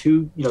down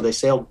they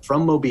sailed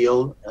from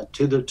Mobile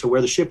to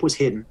where the ship was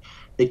hidden.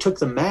 They took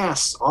the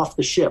masts off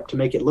the ship to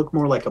make it look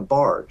more like a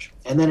barge.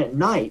 And then at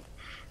night,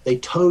 they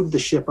towed the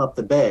ship up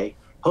the bay,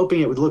 hoping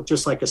it would look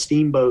just like a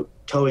steamboat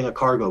towing a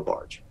cargo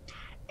barge.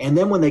 And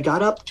then when they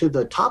got up to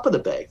the top of the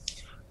bay,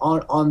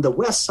 on the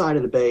west side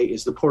of the bay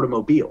is the Port of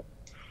Mobile.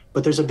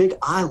 But there's a big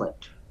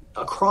island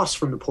across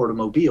from the Port of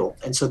Mobile.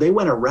 And so they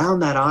went around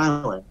that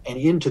island and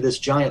into this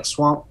giant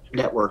swamp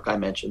network I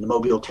mentioned, the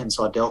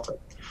Mobile-Tensaw Delta.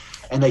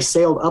 And they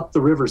sailed up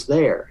the rivers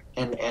there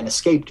and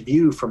escaped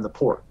view from the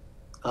port.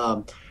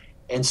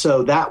 And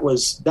so that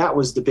was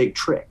the big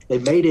trick. They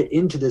made it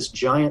into this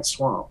giant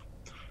swamp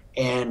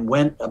and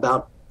went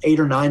about 8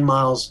 or 9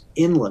 miles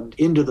inland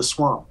into the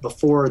swamp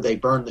before they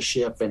burned the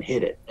ship and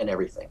hid it and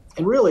everything.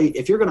 And really,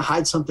 if you're going to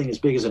hide something as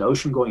big as an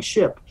ocean-going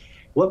ship,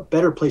 what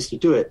better place to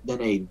do it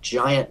than a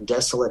giant,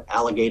 desolate,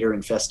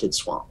 alligator-infested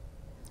swamp?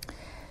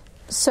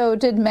 So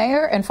did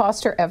Mayer and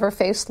Foster ever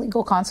face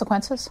legal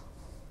consequences?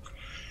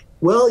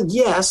 Well,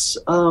 yes.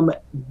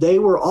 They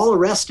were all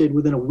arrested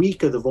within a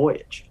week of the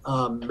voyage.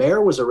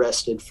 Mayer was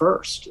arrested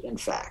first, in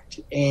fact,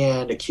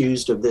 and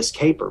accused of this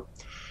caper.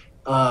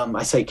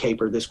 I say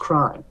caper, this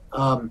crime.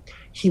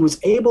 He was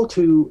able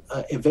to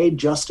evade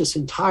justice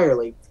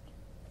entirely.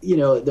 You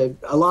know,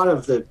 a lot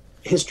of the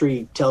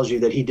history tells you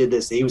that he did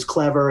this. He was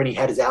clever, and he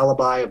had his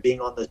alibi of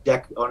being on the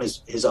deck on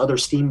his other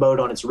steamboat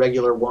on its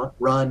regular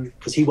run,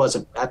 because he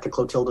wasn't at the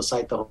Clotilda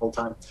site the whole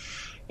time.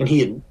 And he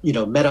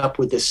had, met up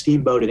with this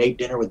steamboat and ate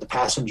dinner with the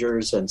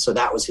passengers, and so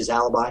that was his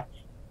alibi.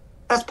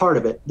 That's part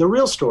of it. The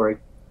real story,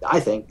 I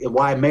think, and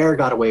why Mayer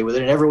got away with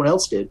it and everyone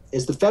else did,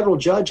 is the federal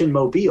judge in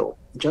Mobile,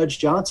 Judge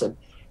Johnson,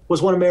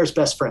 was one of Mayer's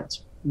best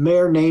friends.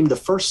 Mayer named the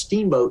first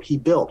steamboat he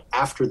built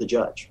after the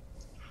judge.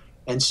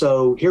 And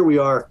so here we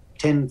are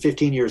 10,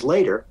 15 years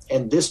later,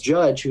 and this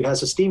judge who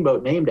has a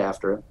steamboat named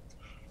after him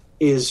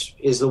is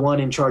the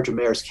one in charge of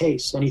Mayer's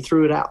case, and he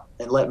threw it out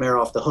and let Mayer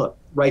off the hook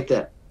right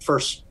then,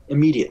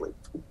 immediately,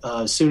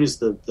 as soon as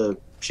the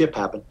ship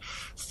happened.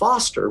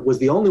 Foster was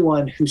the only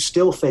one who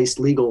still faced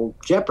legal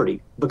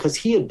jeopardy because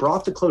he had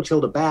brought the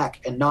Clotilda back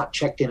and not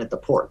checked in at the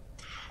port.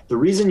 The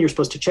reason you're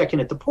supposed to check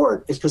in at the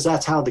port is because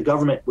that's how the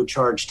government would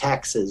charge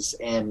taxes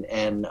and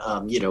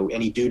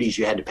any duties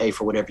you had to pay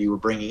for whatever you were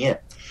bringing in.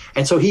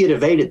 And so he had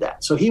evaded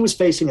that. So he was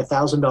facing a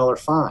 $1,000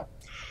 fine.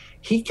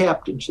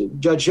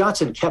 Judge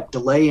Johnson kept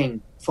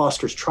delaying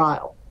Foster's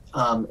trial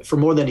for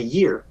more than a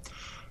year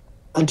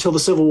until the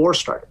Civil War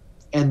started.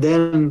 And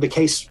then the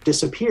case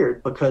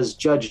disappeared because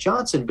Judge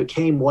Johnson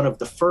became one of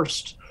the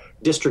first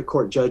district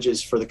court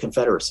judges for the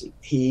Confederacy.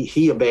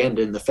 He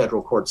abandoned the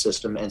federal court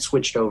system and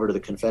switched over to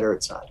the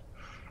Confederate side.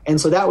 And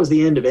so that was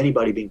the end of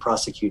anybody being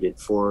prosecuted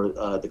for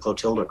the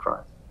Clotilda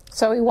crime.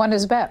 So he won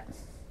his bet.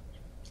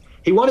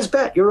 He won his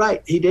bet. You're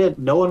right. He did.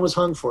 No one was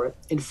hung for it.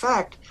 In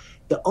fact,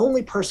 the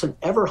only person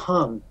ever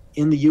hung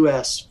in the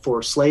U.S.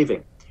 for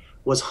slaving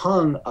was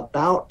hung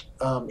about,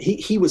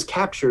 he was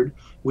captured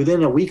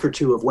within a week or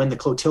two of when the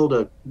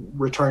Clotilda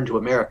returned to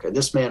America.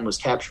 This man was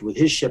captured with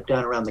his ship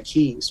down around the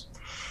Keys.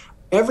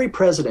 Every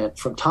president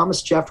from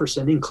Thomas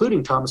Jefferson,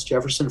 including Thomas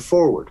Jefferson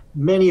forward,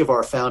 many of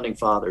our founding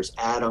fathers,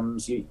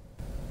 Adams,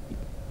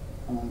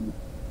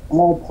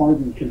 all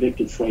pardoned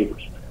convicted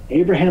slavers.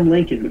 Abraham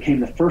Lincoln became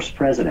the first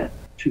president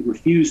to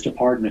refuse to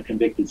pardon a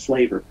convicted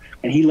slaver,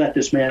 and he let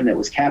this man that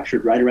was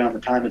captured right around the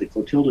time of the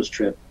Clotilda's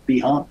trip be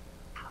hung.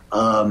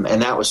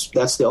 And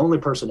that's the only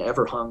person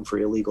ever hung for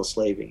illegal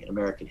slaving in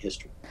American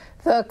history.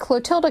 The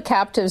Clotilda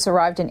captives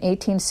arrived in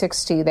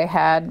 1860. They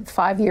had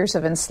 5 years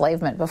of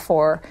enslavement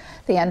before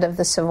the end of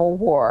the Civil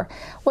War.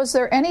 Was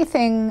there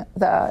anything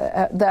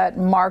that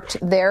marked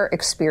their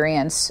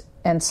experience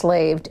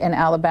enslaved in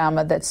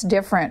Alabama that's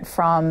different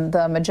from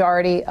the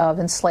majority of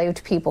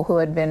enslaved people who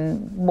had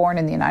been born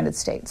in the United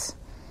States?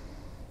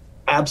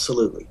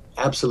 Absolutely.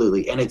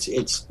 And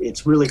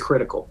it's really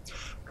critical.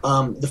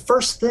 The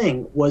first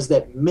thing was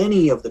that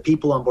many of the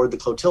people on board the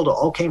Clotilda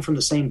all came from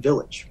the same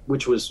village,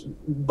 which was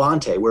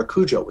Bonte, where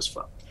Cujo was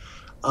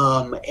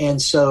from.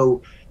 And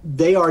so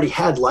they already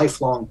had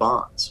lifelong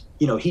bonds.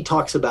 He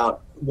talks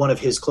about one of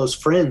his close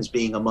friends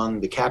being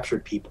among the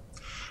captured people.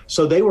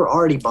 So they were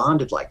already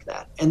bonded like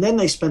that. And then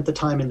they spent the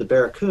time in the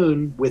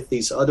Barracoon with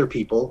these other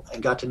people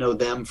and got to know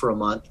them for a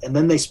month. And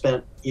then they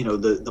spent,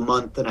 the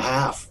month and a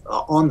half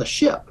on the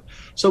ship.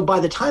 So by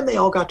the time they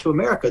all got to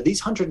America,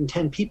 these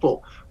 110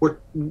 people were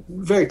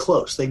very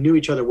close. They knew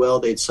each other well.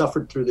 They'd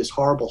suffered through this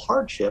horrible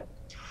hardship.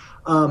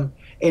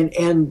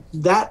 And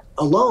that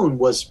alone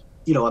was,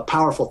 a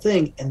powerful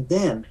thing. And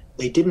then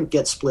they didn't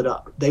get split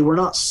up. They were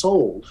not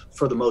sold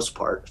for the most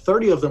part.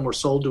 30 of them were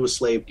sold to a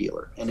slave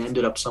dealer and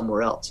ended up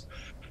somewhere else.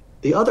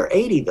 The other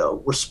 80, though,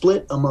 were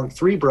split among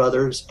 3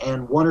 brothers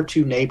and 1 or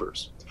 2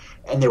 neighbors.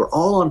 And they were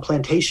all on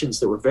plantations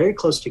that were very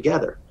close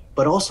together,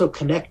 but also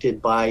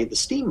connected by the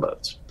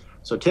steamboats.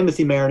 So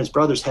Timothy Mayer and his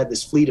brothers had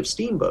this fleet of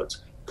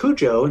steamboats.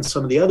 Cujo and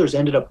some of the others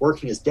ended up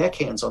working as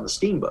deckhands on the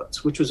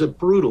steamboats, which was a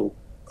brutal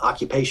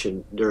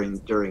occupation during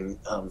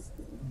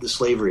the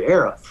slavery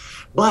era.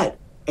 But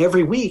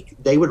every week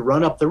they would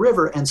run up the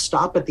river and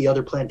stop at the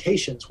other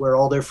plantations where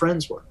all their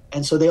friends were.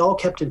 And so they all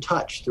kept in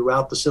touch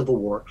throughout the Civil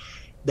War.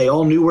 They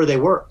all knew where they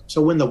were.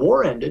 So when the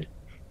war ended,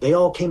 they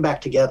all came back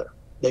together.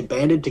 They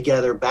banded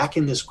together back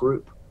in this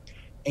group.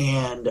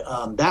 And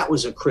that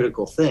was a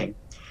critical thing.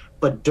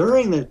 But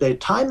during the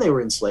time they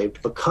were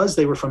enslaved, because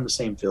they were from the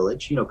same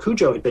village,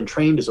 Cujo had been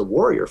trained as a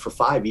warrior for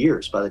 5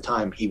 years by the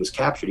time he was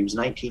captured. He was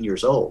 19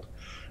 years old.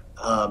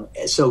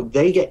 So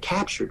they get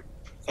captured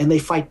and they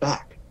fight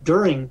back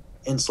during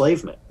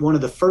enslavement. One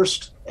of the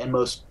first and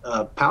most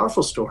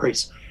powerful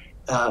stories,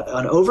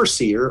 an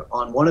overseer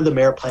on one of the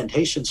Mayer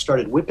plantations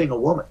started whipping a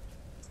woman,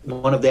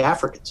 one of the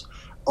Africans.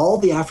 All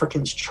the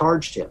Africans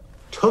charged him,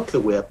 took the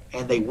whip,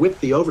 and they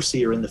whipped the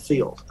overseer in the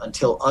field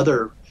until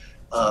other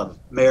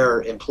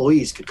Mayor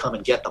employees could come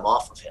and get them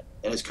off of him.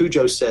 And as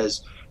Cujo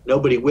says,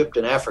 nobody whipped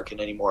an African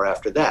anymore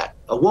after that.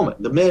 A woman.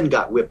 The men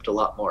got whipped a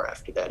lot more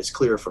after that. It's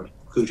clear from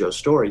Cujo's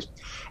stories.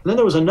 And then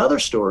there was another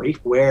story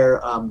where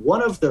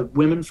one of the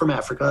women from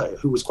Africa,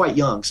 who was quite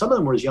young, some of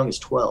them were as young as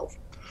 12.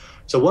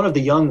 So one of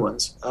the young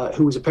ones,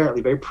 who was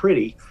apparently very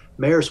pretty,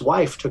 Mayor's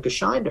wife took a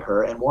shine to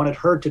her and wanted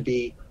her to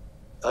be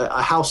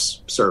a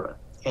house servant.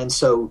 And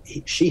so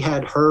she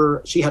had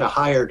a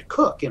hired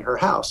cook in her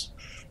house,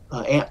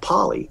 Aunt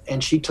Polly,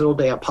 and she told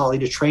Aunt Polly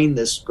to train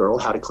this girl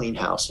how to clean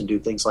house and do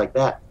things like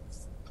that.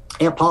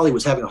 Aunt Polly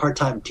was having a hard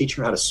time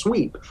teaching her how to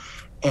sweep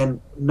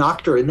and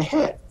knocked her in the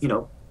head,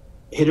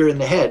 hit her in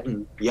the head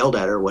and yelled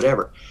at her or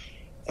whatever.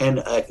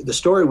 And the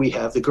story we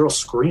have, the girl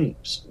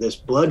screams, this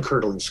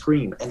blood-curdling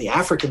scream, and the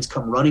Africans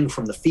come running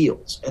from the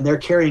fields, and they're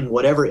carrying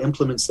whatever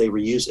implements they were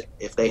using.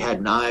 If they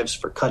had knives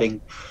for cutting,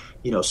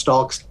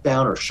 stalks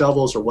down or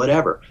shovels or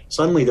whatever,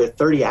 suddenly there are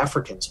 30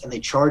 Africans, and they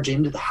charge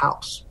into the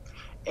house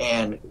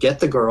and get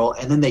the girl,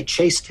 and then they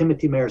chase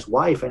Timothy Mayor's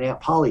wife and Aunt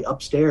Polly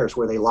upstairs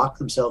where they lock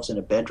themselves in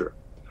a bedroom.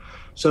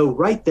 So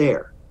right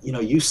there,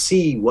 you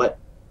see what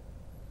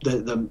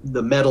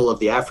the mettle of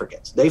the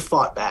Africans. They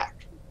fought back.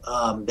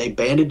 They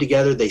banded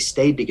together, they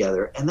stayed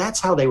together, and that's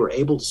how they were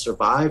able to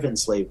survive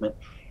enslavement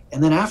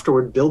and then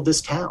afterward build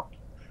this town.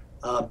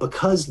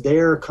 Because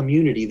their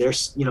community,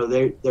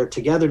 their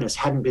togetherness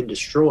hadn't been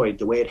destroyed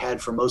the way it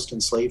had for most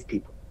enslaved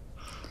people.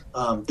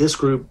 This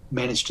group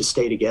managed to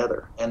stay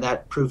together, and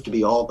that proved to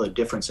be all the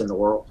difference in the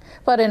world.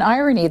 But an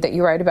irony that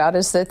you write about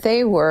is that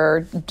they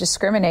were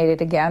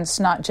discriminated against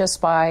not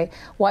just by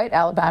white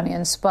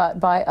Alabamians, but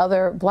by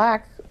other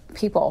black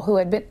people who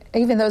had been,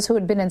 even those who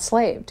had been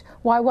enslaved.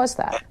 Why was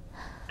that?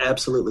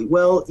 Absolutely.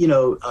 Well,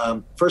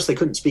 first they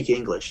couldn't speak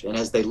English, and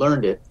as they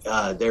learned it,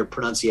 their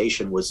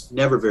pronunciation was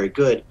never very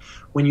good.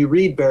 When you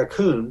read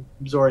Barracoon,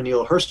 Zora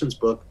Neale Hurston's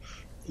book,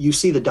 you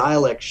see the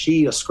dialect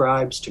she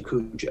ascribes to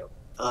Cujo.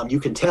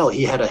 You can tell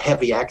he had a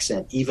heavy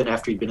accent even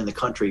after he'd been in the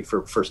country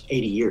for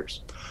 80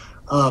 years.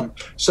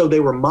 So they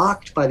were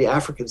mocked by the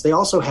Africans. They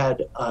also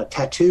had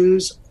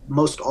tattoos.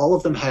 Most all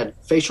of them had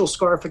facial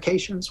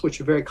scarifications, which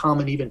are very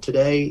common even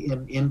today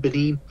in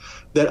Benin,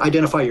 that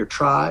identify your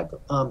tribe.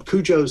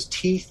 Cujo's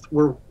teeth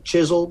were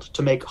chiseled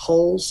to make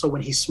holes, so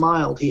when he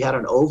smiled, he had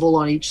an oval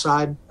on each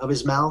side of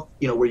his mouth,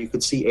 where you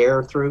could see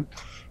air through.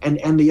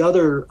 And the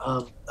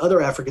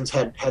other Africans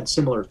had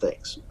similar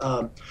things.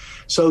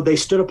 So they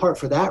stood apart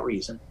for that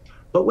reason.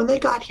 But when they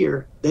got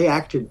here, they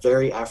acted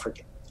very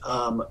African.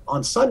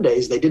 On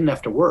Sundays, they didn't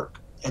have to work.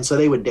 And so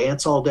they would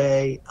dance all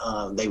day.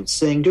 They would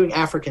sing, doing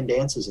African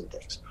dances and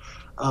things.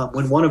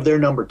 When one of their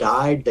number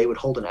died, they would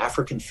hold an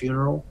African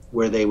funeral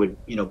where they would,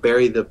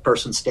 bury the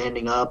person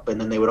standing up, and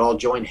then they would all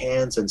join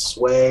hands and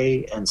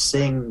sway and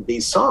sing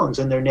these songs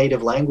in their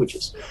native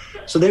languages.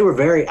 So they were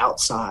very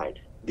outside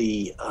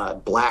the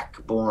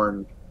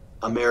black-born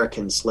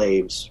American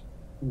slaves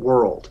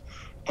world.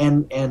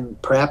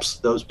 And perhaps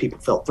those people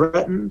felt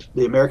threatened,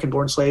 the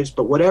American-born slaves,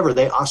 but whatever,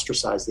 they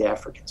ostracized the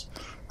Africans.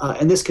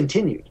 And this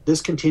continued.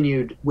 This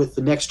continued with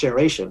the next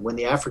generation. When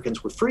the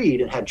Africans were freed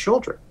and had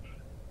children,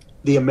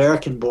 the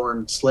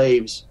American-born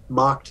slaves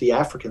mocked the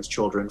Africans'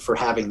 children for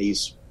having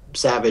these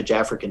savage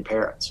African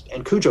parents.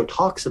 And Cujo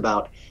talks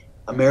about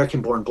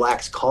American-born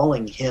blacks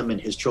calling him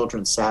and his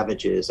children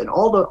savages, and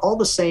all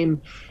the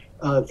same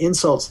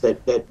insults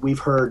that we've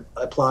heard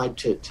applied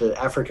to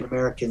African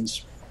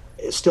Americans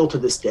still to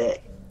this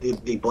day.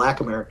 The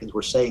black Americans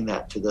were saying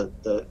that to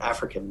the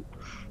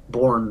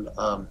African-born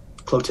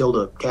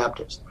Clotilda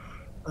captives,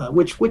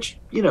 which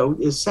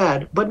is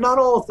sad, but not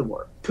all of them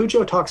were.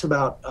 Cujo talks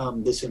about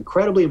this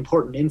incredibly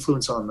important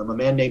influence on them, a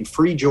man named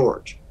Free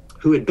George,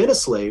 who had been a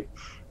slave,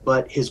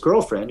 but his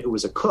girlfriend, who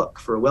was a cook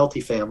for a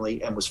wealthy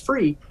family and was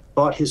free,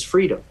 bought his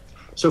freedom.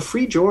 So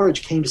Free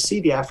George came to see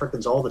the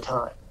Africans all the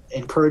time,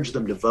 encouraged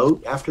them to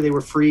vote after they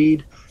were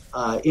freed,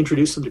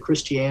 introduced them to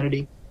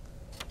Christianity.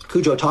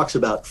 Cujo talks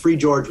about Free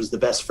George was the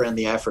best friend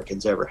the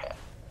Africans ever had.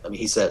 I mean,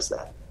 he says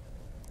that.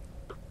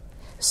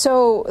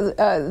 So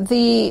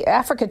the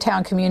Africa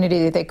Town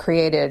community that they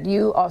created,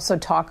 you also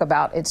talk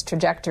about its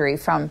trajectory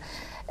from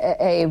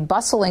a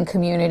bustling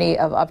community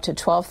of up to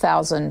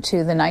 12,000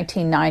 to the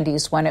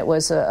 1990s when it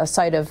was a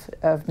site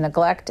of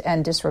neglect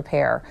and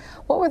disrepair.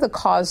 What were the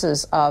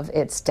causes of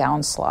its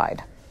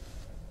downslide?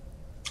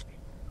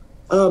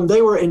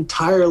 They were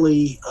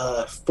entirely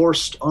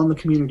forced on the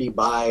community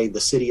by the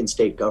city and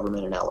state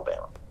government in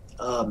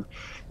Alabama.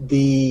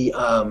 The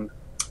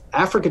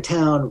Africa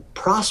Town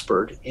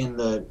prospered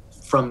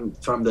from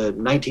the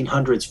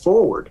 1900s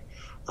forward,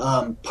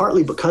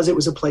 partly because it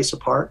was a place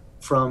apart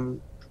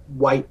from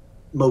white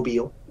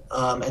Mobile.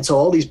 And so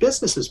all these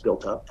businesses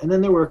built up. And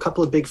then there were a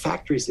couple of big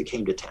factories that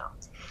came to town.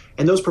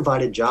 And those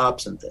provided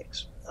jobs and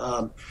things.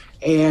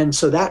 And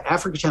so that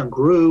Africa Town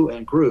grew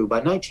and grew. By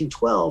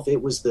 1912,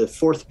 it was the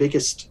fourth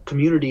biggest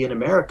community in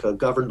America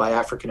governed by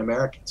African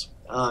Americans.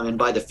 And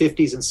by the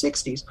 50s and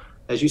 60s,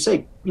 as you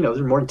say, there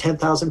are more than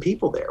 10,000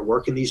 people there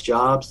working these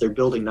jobs. They're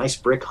building nice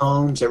brick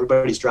homes.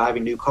 Everybody's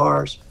driving new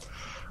cars.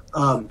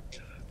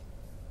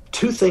 To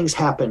two things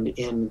happened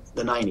in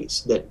the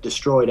 90s that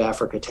destroyed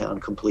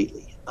Africatown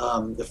completely.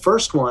 The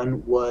first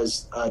one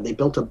was they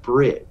built a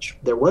bridge.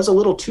 There was a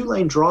little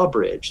 2-lane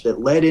drawbridge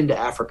that led into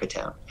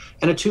Africatown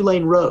and a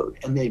 2-lane road.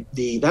 And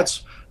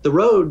that's the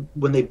road.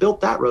 When they built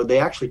that road, they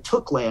actually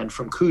took land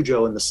from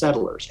Cujo and the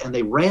settlers, and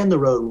they ran the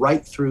road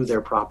right through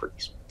their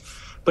properties.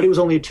 But it was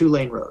only a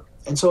 2-lane road.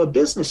 And so a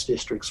business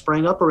district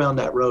sprang up around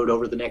that road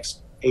over the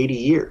next 80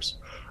 years.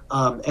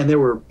 And there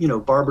were,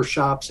 barber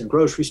shops and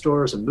grocery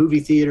stores and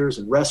movie theaters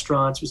and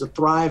restaurants. It was a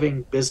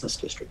thriving business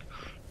district.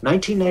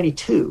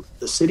 1992,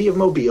 the city of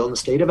Mobile in the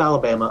state of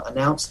Alabama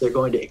announced they're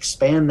going to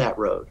expand that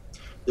road.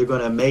 They're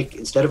going to make,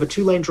 instead of a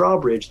 2-lane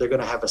drawbridge, they're going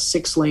to have a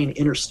 6-lane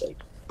interstate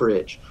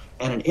bridge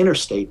and an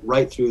interstate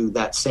right through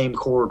that same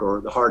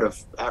corridor, the heart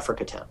of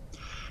Africatown.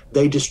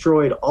 They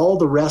destroyed all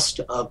the rest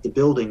of the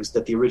buildings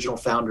that the original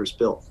founders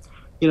built.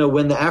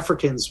 When the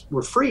Africans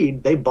were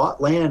freed, they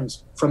bought land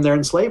from their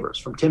enslavers,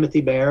 from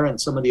Timothy Bear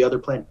and some of the other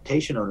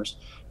plantation owners.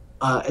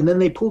 And then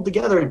they pulled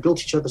together and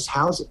built each other's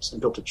houses and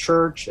built a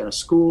church and a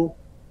school,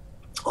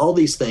 all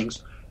these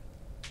things.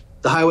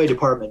 The highway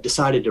department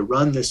decided to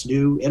run this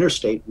new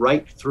interstate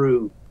right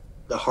through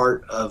the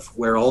heart of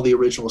where all the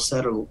original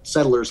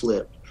settlers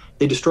lived.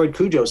 They destroyed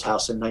Cujo's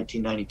house in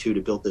 1992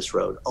 to build this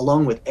road,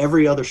 along with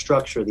every other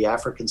structure the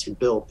Africans had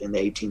built in the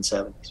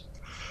 1870s.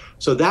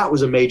 So that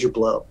was a major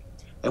blow.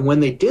 And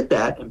when they did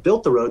that and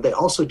built the road, they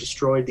also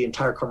destroyed the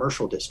entire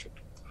commercial district.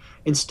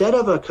 Instead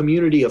of a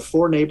community of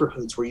 4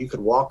 neighborhoods where you could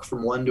walk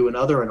from one to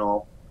another and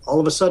all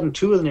of a sudden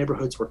 2 of the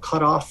neighborhoods were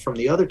cut off from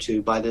the other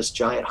 2 by this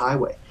giant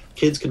highway.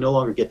 Kids could no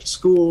longer get to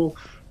school.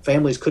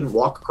 Families couldn't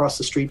walk across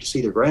the street to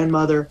see their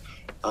grandmother.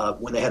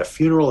 When they had a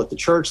funeral at the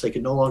church, they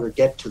could no longer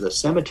get to the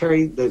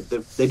cemetery. They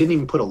didn't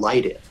even put a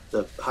light in,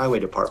 the highway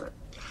department.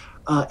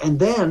 And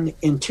then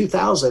in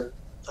 2000,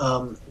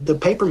 the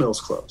paper mills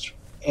closed.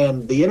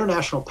 And the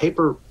international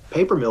paper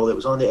mill that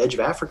was on the edge of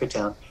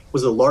Africatown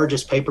was the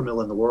largest paper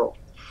mill in the world.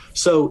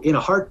 So in a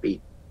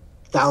heartbeat,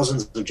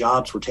 thousands of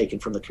jobs were taken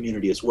from the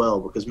community as well,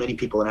 because many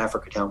people in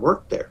Africatown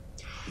worked there.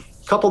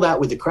 Couple that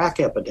with the crack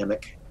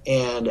epidemic,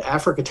 and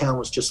Africatown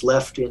was just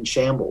left in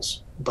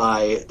shambles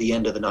by the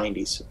end of the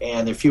 90s.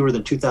 And there are fewer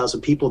than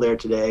 2,000 people there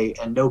today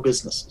and no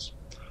businesses.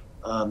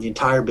 The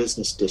entire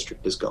business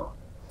district is gone.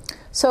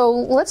 So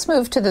let's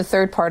move to the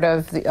third part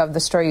of the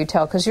story you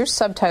tell, because your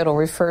subtitle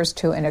refers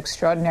to an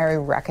extraordinary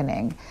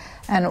reckoning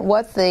and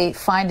what the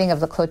finding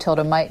of the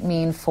Clotilda might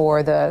mean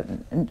for the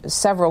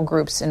several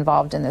groups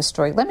involved in this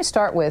story. Let me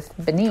start with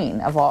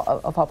Benin, of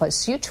all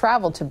places. You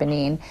traveled to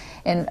Benin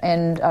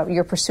in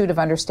your pursuit of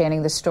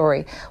understanding the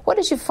story. What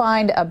did you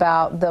find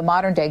about the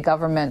modern-day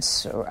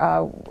government's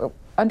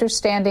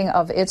understanding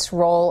of its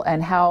role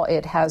and how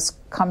it has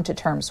come to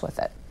terms with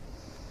it?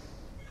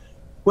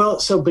 Well,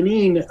 so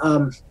Benin,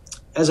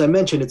 as I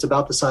mentioned, it's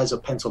about the size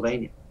of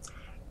Pennsylvania.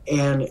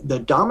 And the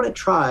dominant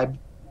tribe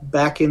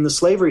back in the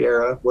slavery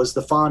era was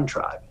the Fon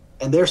tribe.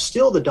 And they're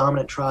still the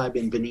dominant tribe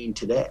in Benin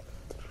today.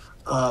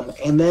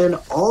 And then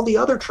all the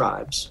other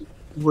tribes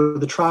were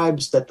the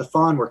tribes that the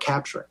Fon were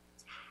capturing.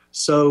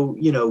 So,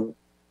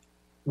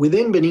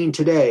 within Benin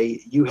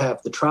today, you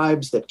have the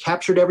tribes that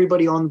captured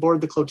everybody on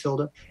board the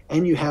Clotilda,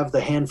 and you have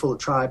the handful of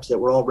tribes that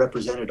were all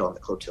represented on the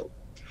Clotilda.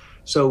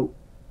 So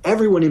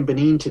everyone in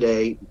Benin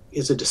today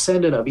is a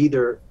descendant of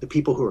either the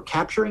people who are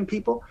capturing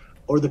people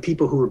or the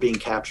people who are being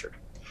captured.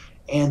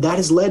 And that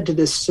has led to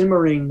this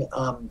simmering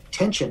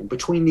tension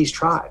between these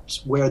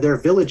tribes, where their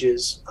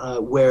villages,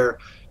 where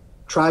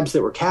tribes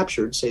that were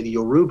captured, say the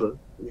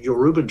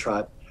Yoruban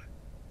tribe,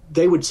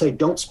 they would say,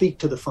 don't speak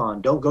to the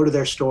Fon, don't go to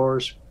their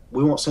stores,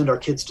 we won't send our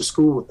kids to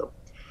school with them.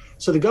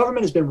 So the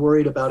government has been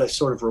worried about a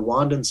sort of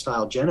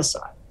Rwandan-style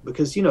genocide,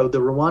 because, the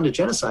Rwanda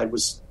genocide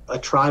was a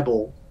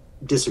tribal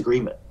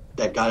disagreement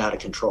that got out of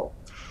control.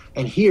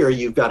 And here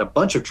you've got a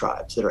bunch of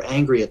tribes that are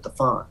angry at the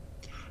Fon.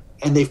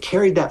 And they've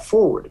carried that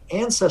forward.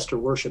 Ancestor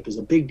worship is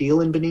a big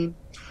deal in Benin.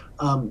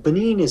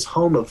 Benin is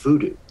home of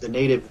voodoo, the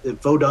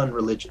Vodun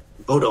religion.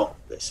 Vodun,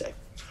 they say.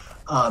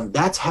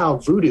 That's how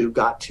voodoo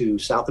got to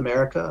South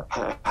America,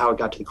 how it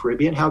got to the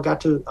Caribbean, how it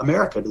got to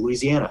America, to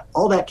Louisiana.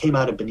 All that came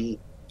out of Benin.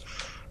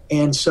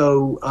 And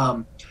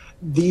so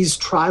these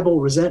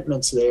tribal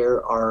resentments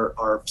there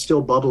are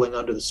still bubbling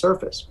under the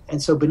surface.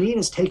 And so Benin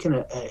has taken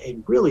a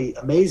really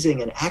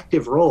amazing and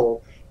active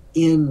role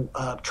in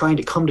trying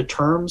to come to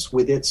terms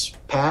with its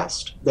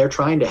past. They're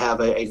trying to have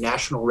a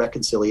national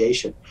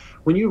reconciliation.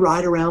 When you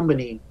ride around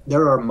Benin,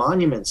 there are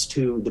monuments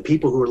to the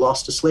people who were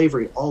lost to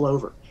slavery all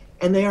over,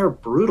 and they are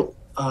brutal.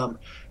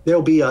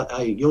 There'll be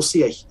you'll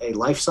see a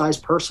life-size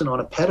person on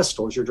a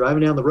pedestal as you're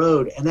driving down the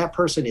road, and that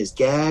person is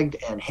gagged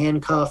and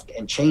handcuffed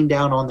and chained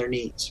down on their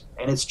knees.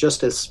 And it's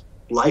just this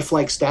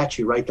lifelike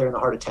statue right there in the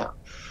heart of town.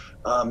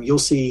 You'll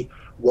see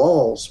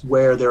walls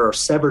where there are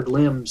severed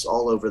limbs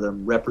all over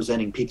them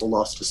representing people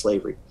lost to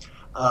slavery.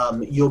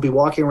 You'll be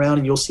walking around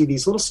and you'll see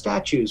these little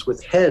statues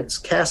with heads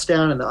cast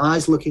down and the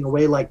eyes looking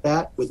away like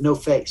that with no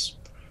face.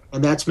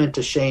 And that's meant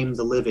to shame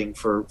the living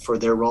for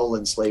their role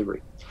in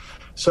slavery.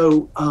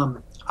 So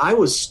I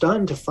was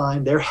stunned to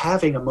find they're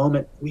having a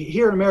moment.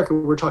 Here in America,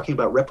 we're talking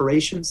about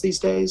reparations these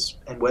days,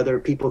 and whether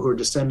people who are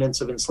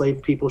descendants of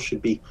enslaved people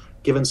should be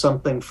given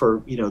something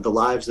for, the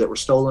lives that were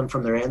stolen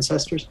from their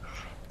ancestors.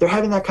 They're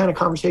having that kind of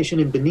conversation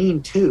in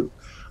Benin too,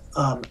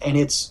 and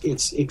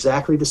it's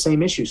exactly the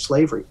same issue: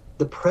 slavery.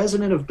 The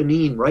president of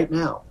Benin right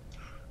now,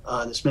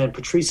 this man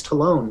Patrice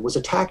Talon, was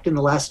attacked in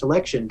the last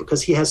election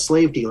because he has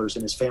slave dealers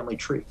in his family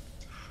tree.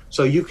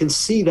 So you can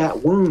see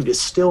that wound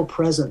is still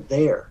present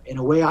there in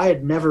a way I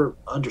had never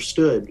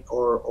understood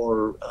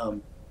or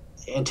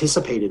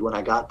anticipated when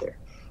I got there.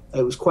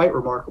 It was quite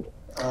remarkable.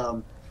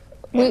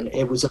 And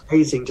it was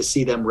amazing to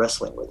see them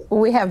wrestling with it.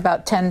 We have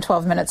about 10,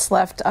 12 minutes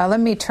left.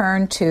 Let me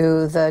turn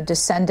to the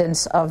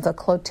descendants of the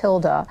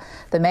Clotilda,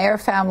 the Mayer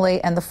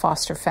family and the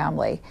Foster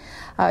family.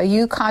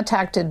 You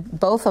contacted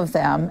both of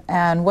them,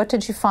 and what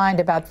did you find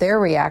about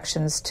their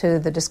reactions to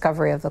the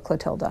discovery of the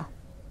Clotilda?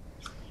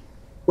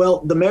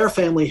 Well, the Mayer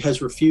family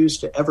has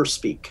refused to ever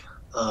speak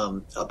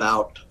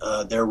about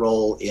their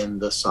role in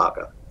the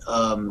saga.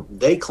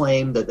 They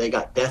claim that they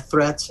got death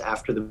threats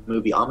after the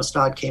movie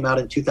Amistad came out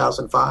in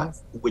 2005,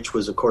 which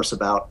was, of course,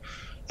 about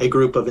a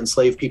group of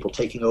enslaved people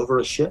taking over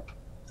a ship.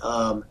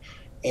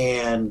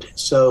 And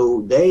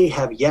so they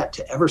have yet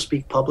to ever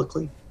speak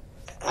publicly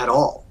at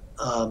all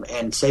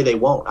and say they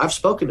won't. I've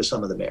spoken to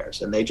some of the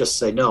mayors, and they just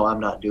say, no, I'm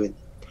not doing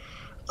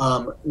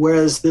that.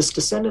 Whereas this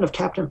descendant of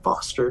Captain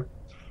Foster,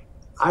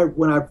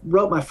 when I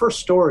wrote my first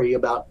story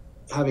about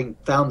having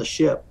found the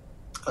ship,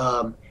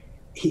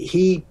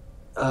 he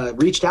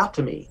reached out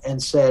to me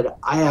and said,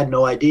 I had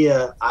no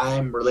idea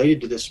I'm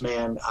related to this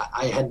man.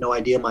 I had no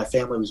idea my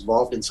family was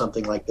involved in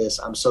something like this.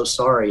 I'm so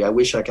sorry. I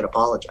wish I could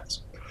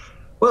apologize.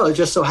 Well, it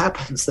just so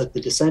happens that the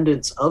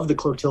descendants of the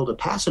Clotilda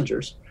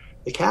passengers,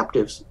 the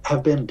captives,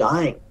 have been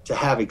dying to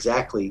have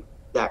exactly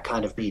that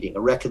kind of meeting,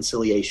 a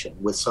reconciliation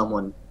with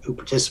someone who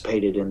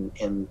participated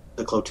in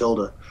the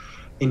Clotilda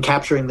in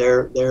capturing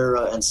their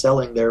and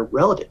selling their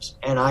relatives.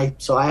 And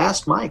so I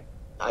asked Mike,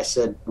 I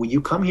said, will you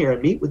come here and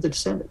meet with the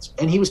descendants?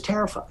 And he was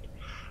terrified.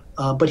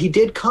 But he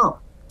did come.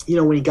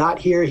 When he got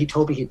here, he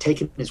told me he'd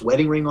taken his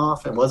wedding ring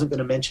off and wasn't going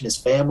to mention his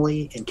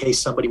family in case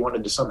somebody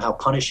wanted to somehow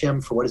punish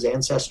him for what his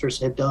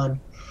ancestors had done.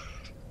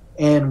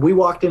 And we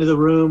walked into the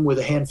room with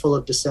a handful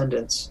of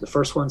descendants, the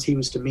first ones he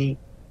was to meet.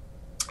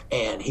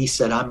 And he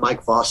said, I'm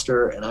Mike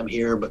Foster, and I'm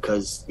here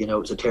because, it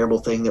was a terrible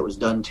thing that was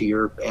done to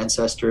your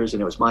ancestors,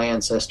 and it was my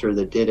ancestor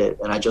that did it,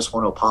 and I just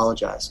want to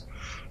apologize.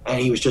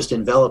 And he was just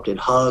enveloped in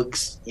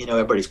hugs.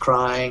 Everybody's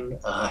crying,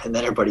 and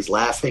then everybody's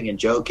laughing and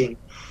joking.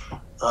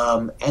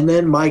 And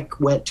then Mike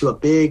went to a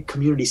big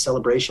community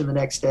celebration the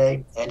next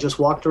day and just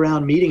walked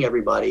around meeting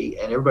everybody,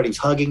 and everybody was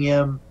hugging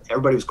him.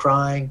 Everybody was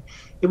crying.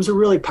 It was a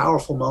really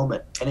powerful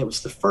moment, and it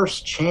was the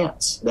first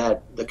chance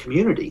that the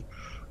community,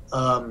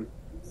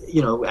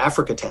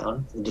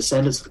 Africatown, the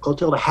descendants of the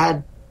Clotilda,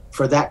 had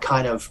for that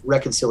kind of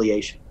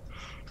reconciliation.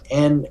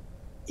 And,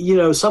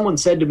 someone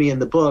said to me in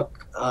the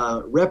book,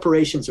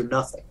 reparations are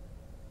nothing.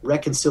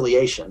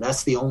 Reconciliation,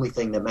 that's the only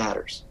thing that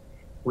matters.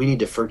 We need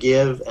to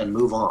forgive and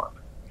move on.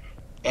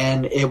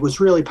 And it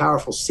was really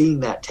powerful seeing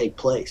that take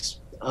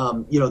place.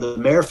 The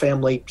Mayer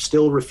family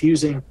still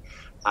refusing.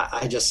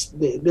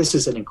 This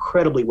is an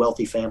incredibly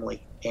wealthy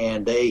family,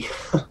 and they,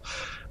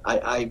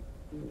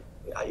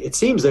 it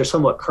seems they're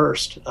somewhat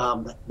cursed.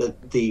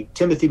 The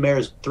Timothy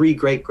Mayer's 3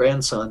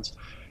 great-grandsons,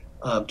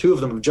 2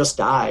 of them have just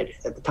died.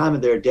 At the time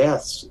of their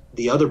deaths,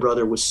 the other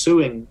brother was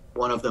suing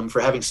one of them for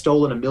having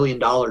stolen $1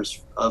 million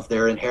of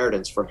their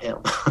inheritance from him.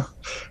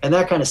 And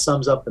that kind of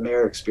sums up the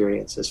Mayer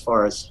experience as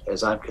far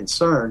as I'm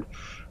concerned.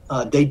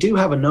 They do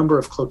have a number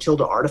of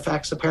Clotilda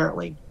artifacts,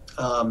 apparently.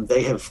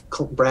 They have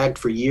bragged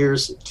for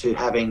years to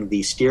having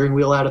the steering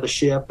wheel out of the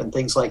ship and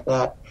things like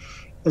that.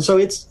 And so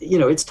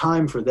it's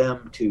time for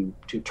them to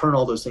turn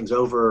all those things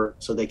over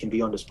so they can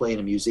be on display in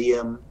a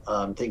museum,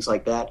 things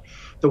like that.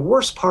 The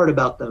worst part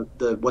about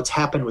the what's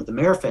happened with the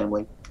Mayer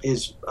family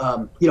is,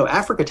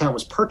 Africatown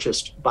was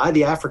purchased by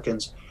the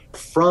Africans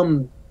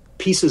from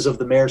pieces of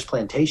the Mayer's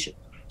plantation.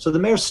 So the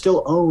Mayers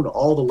still own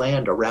all the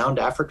land around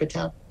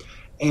Africatown,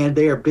 and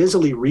they are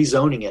busily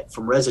rezoning it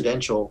from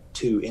residential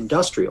to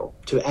industrial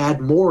to add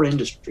more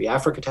industry.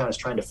 Africatown is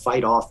trying to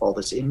fight off all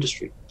this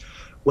industry.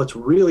 What's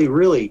really,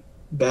 really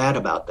bad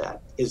about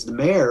that is the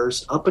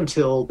Mayers, up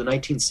until the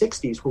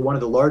 1960s, were one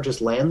of the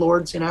largest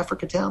landlords in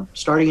Africatown.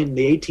 Starting in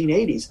the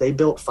 1880s, they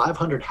built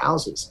 500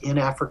 houses in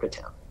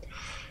Africatown.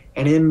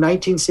 And in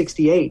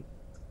 1968,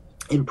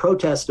 in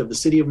protest of the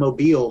city of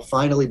Mobile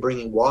finally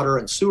bringing water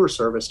and sewer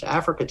service to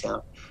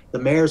Africatown, the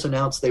Mayers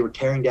announced they were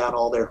tearing down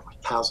all their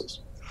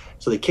houses.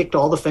 So they kicked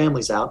all the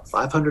families out,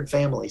 500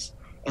 families,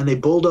 and they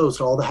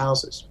bulldozed all the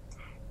houses.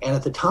 And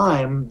at the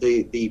time,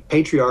 the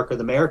patriarch of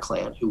the Mayer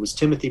clan, who was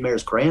Timothy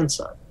Mayer's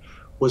grandson,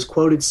 was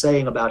quoted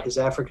saying about his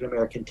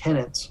African-American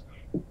tenants,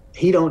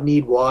 he don't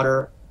need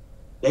water.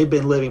 They've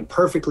been living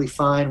perfectly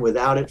fine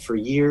without it for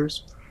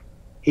years.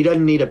 He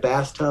doesn't need a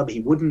bathtub. He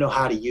wouldn't know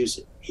how to use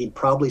it. He'd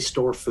probably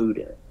store food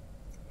in it.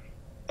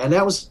 And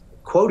that was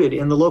quoted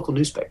in the local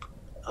newspaper.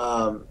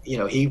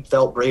 He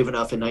felt brave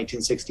enough in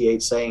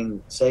 1968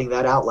 saying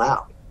that out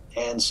loud.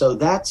 And so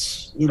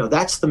that's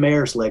the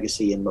mayor's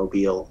legacy in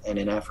Mobile and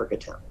in Africa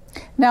Town.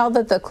 Now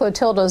that the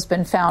Clotilda has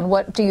been found,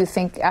 what do you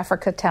think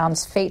Africa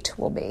Town's fate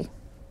will be?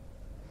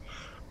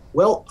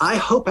 Well, I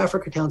hope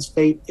Africa Town's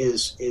fate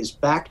is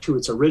back to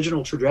its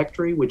original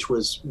trajectory, which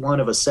was one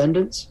of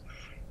ascendance.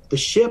 The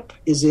ship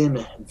is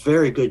in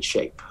very good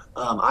shape.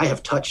 I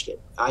have touched it.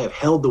 I have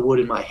held the wood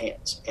in my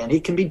hands, and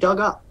it can be dug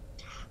up.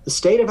 The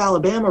state of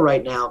Alabama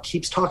right now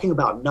keeps talking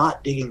about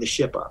not digging the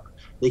ship up.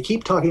 They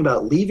keep talking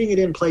about leaving it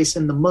in place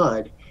in the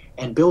mud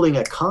and building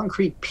a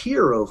concrete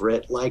pier over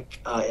it like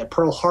at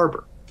Pearl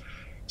Harbor,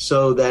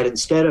 so that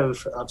instead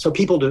of so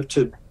people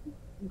to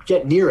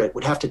get near it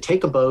would have to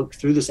take a boat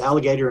through this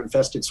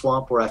alligator-infested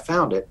swamp where I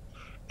found it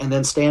and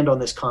then stand on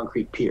this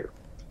concrete pier.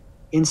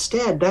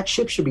 Instead, that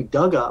ship should be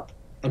dug up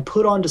and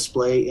put on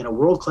display in a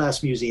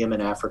world-class museum in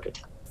Africa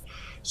Town.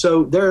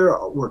 So there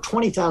were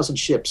 20,000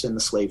 ships in the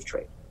slave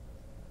trade.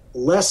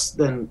 Less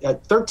than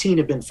 13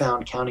 have been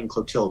found, counting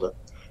Clotilda.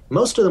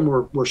 Most of them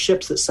were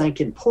ships that sank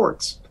in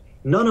ports.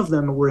 None of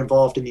them were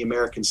involved in the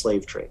American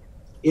slave trade.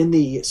 In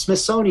the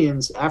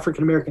Smithsonian's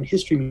African American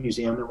History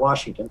Museum in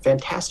Washington,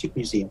 fantastic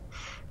museum,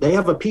 they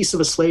have a piece of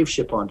a slave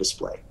ship on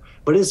display.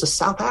 But it is a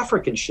South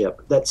African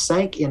ship that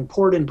sank in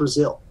port in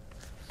Brazil,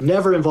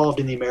 never involved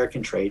in the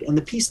American trade, and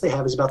the piece they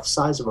have is about the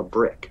size of a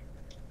brick.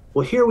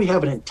 Well, here we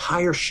have an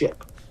entire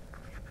ship.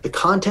 The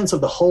contents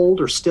of the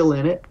hold are still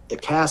in it, the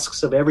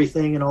casks of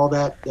everything and all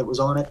that was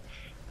on it.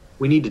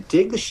 We need to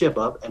dig the ship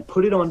up and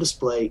put it on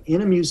display in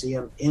a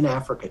museum in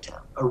Africa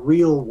Town, a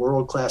real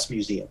world-class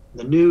museum.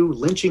 The new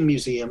lynching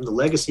museum, the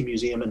Legacy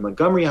Museum in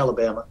Montgomery,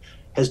 Alabama,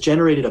 has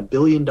generated $1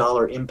 billion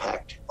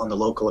impact on the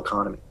local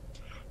economy.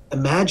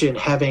 Imagine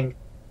having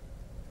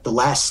the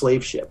last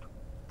slave ship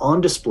on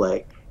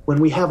display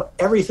when we have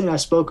everything I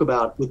spoke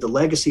about with the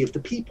legacy of the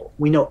people.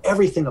 We know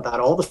everything about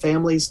all the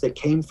families that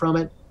came from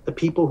it, the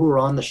people who were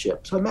on the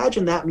ship. So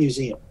imagine that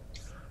museum.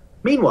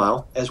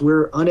 Meanwhile, as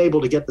we're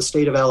unable to get the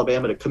state of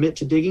Alabama to commit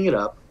to digging it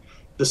up,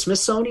 the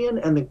Smithsonian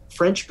and the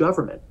French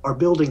government are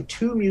building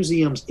 2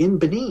 museums in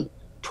Benin,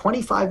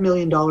 $25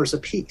 million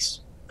apiece,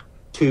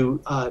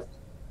 to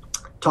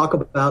talk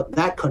about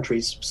that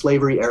country's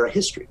slavery-era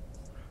history.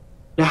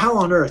 Now, how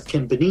on earth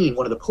can Benin,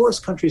 one of the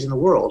poorest countries in the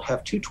world,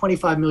 have 2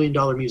 $25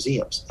 million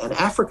museums? And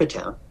Africa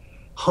Town,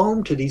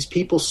 home to these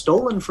people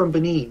stolen from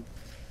Benin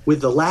with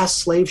the last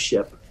slave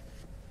ship,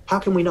 how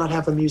can we not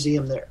have a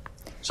museum there?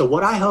 So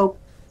what I hope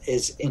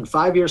is in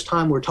 5 years'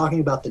 time, we're talking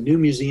about the new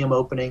museum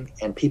opening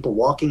and people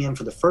walking in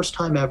for the first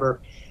time ever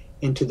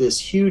into this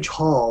huge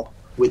hall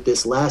with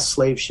this last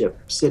slave ship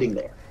sitting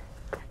there.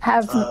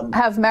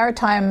 Have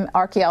maritime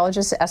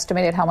archaeologists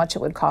estimated how much it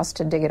would cost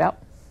to dig it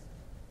up?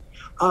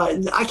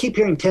 I keep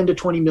hearing 10 to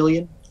 20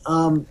 million.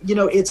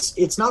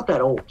 It's not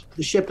that old.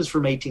 The ship is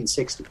from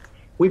 1860.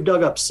 We've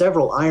dug up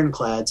several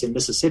ironclads in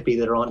Mississippi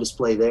that are on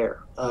display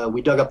there.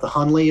 We dug up the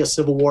Hunley, a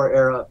Civil War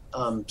era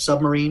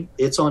submarine.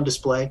 It's on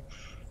display.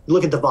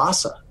 Look at the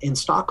Vasa in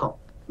Stockholm.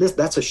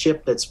 That's a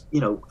ship that's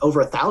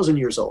over 1,000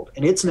 years old,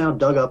 and it's now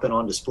dug up and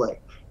on display.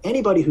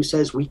 Anybody who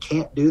says we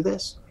can't do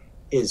this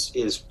is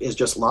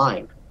just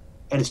lying,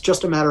 and it's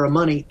just a matter of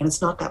money, and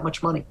it's not that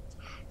much money.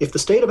 If the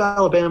state of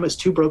Alabama is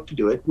too broke to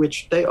do it,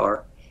 which they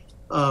are,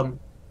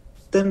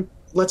 then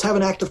let's have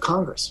an act of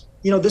Congress.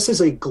 This is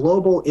a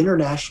global,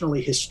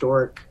 internationally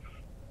historic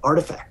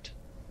artifact,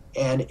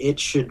 and it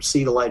should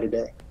see the light of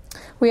day.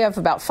 We have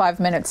about 5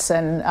 minutes,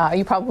 and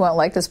you probably won't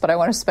like this, but I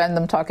want to spend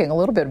them talking a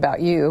little bit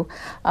about you.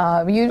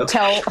 You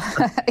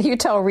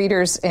tell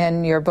readers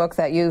in your book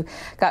that you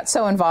got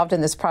so involved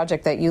in this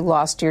project that you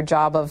lost your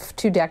job of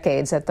 2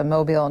 decades at the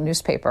Mobile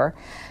newspaper.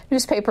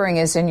 Newspapering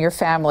is in your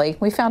family.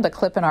 We found a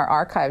clip in our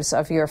archives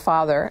of your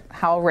father,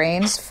 Hal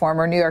Raines,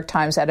 former New York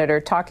Times editor,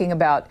 talking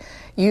about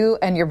you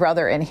and your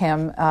brother and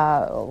him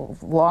a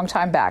long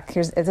time back.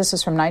 This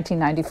is from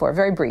 1994.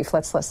 Very brief.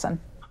 Let's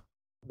listen.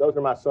 Those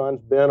are my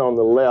sons, Ben on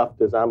the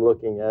left as I'm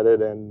looking at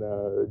it, and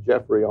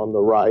Jeffrey on the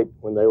right,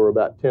 when they were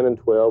about 10 and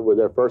 12 with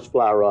their first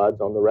fly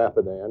rods on the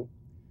Rapidan.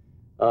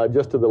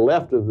 Just to the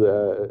left of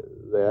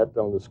that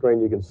on the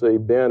screen, you can see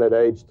Ben at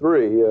age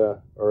 3,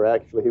 or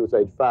actually he was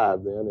age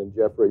 5 then, and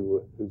Jeffrey,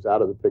 who's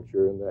out of the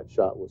picture in that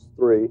shot, was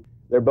 3.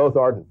 They're both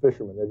ardent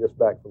fishermen. They're just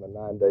back from a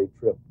 9-day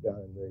trip down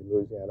in the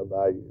Louisiana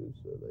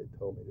bayous, they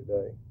told me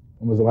today.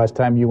 When was the last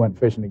time you went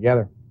fishing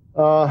together?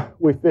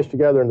 We fished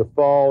together in the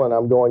fall, and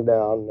I'm going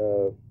down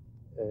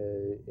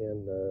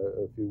in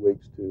a few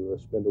weeks to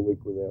spend a week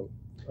with them.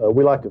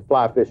 We like to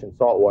fly fish in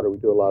saltwater. We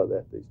do a lot of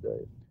that these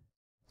days.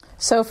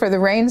 So for the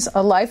Raines,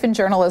 a life in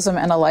journalism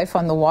and a life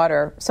on the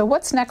water. So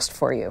what's next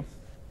for you?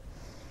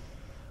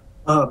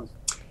 Well,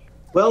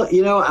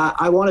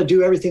 I want to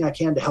do everything I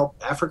can to help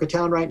Africa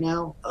Town right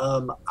now.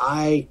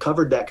 I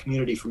covered that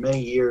community for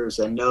many years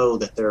and know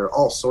that there are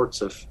all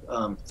sorts of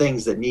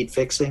things that need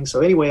fixing. So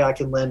any way I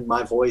can lend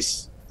my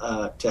voice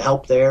to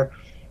help there,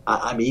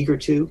 I'm eager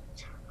to.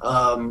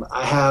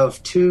 I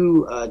have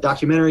 2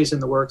 documentaries in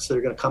the works that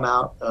are going to come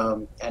out,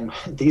 and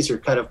these are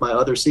kind of my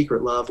other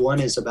secret love. One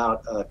is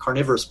about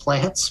carnivorous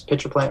plants,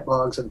 pitcher plant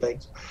bogs and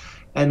things.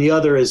 And the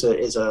other is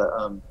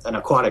an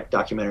aquatic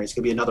documentary. It's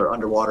going to be another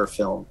underwater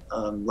film,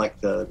 like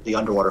the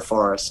Underwater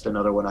Forest,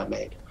 another one I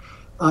made.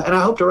 And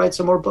I hope to write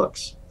some more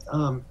books.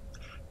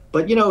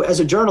 But, you know, as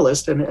a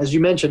journalist, and as you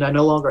mentioned, I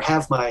no longer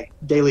have my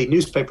daily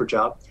newspaper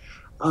job.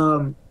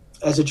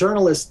 As a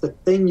journalist, the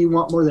thing you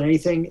want more than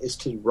anything is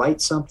to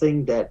write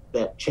something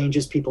that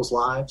changes people's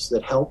lives,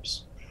 that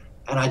helps.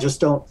 And I just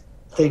don't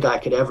think I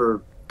could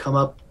ever come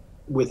up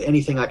with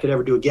anything I could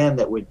ever do again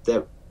with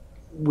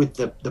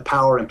the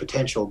power and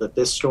potential that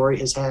this story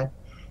has had.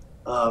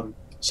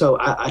 So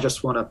I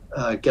just want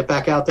to get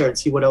back out there and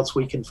see what else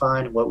we can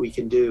find and what we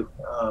can do.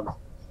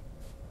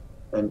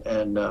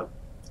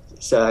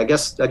 So I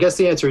guess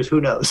the answer is who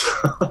knows.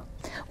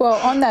 Well,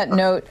 on that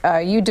note,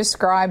 you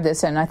described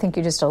this, and I think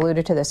you just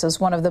alluded to this, as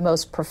one of the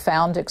most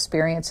profound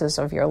experiences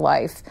of your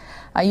life.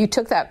 You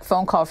took that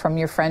phone call from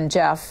your friend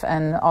Jeff,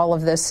 and all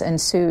of this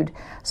ensued.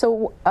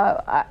 So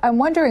I'm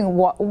wondering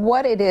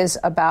what it is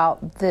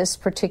about this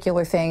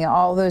particular thing,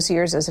 all those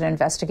years as an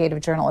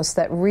investigative journalist,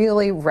 that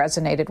really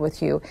resonated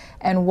with you,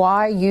 and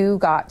why you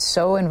got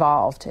so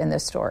involved in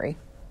this story.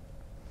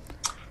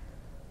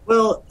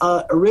 Well,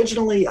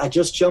 originally I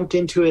just jumped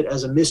into it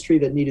as a mystery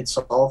that needed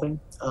solving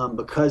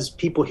because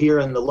people here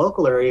in the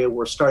local area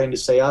were starting to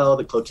say, oh,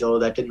 the Clotilda,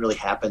 that didn't really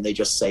happen. They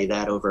just say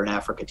that over in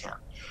Africa Town.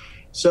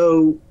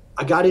 So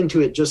I got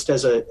into it just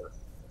as the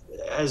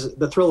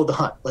thrill of the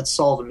hunt. Let's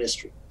solve a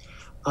mystery.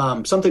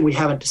 Something we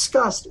haven't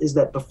discussed is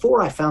that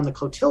before I found the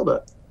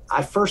Clotilda,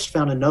 I first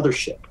found another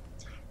ship.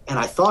 And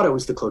I thought it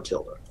was the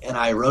Clotilda. And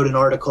I wrote an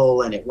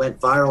article, and it went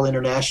viral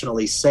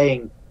internationally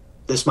saying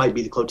this might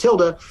be the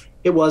Clotilda.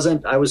 It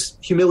wasn't. I was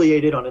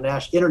humiliated on an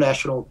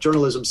international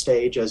journalism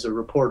stage as a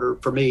reporter.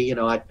 For me, you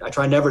know, I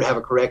try never to have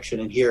a correction,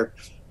 and here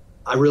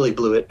I really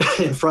blew it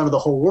in front of the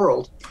whole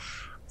world.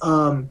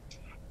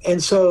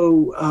 And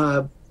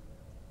so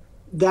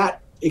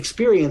that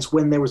experience,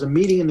 when there was a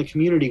meeting in the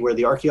community where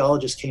the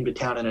archaeologists came to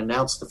town and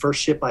announced the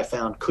first ship I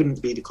found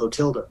couldn't be the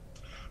Clotilda,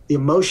 the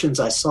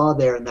emotions I saw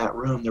there in that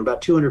room, there were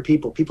about 200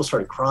 people. People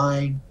started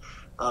crying.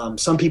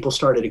 Some people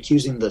started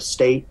accusing the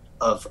state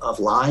of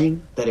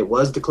lying, that it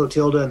was the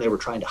Clotilda and they were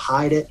trying to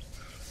hide it.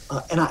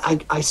 And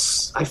I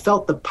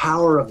felt the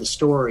power of the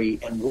story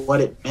and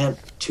what it meant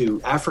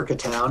to Africa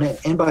Town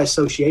and by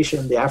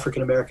association, the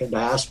African-American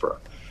diaspora,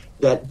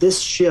 that this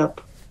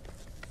ship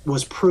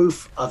was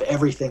proof of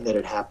everything that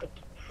had happened.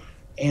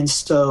 And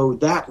so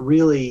that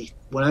really,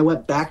 when I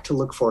went back to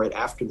look for it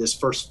after this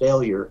first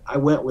failure, I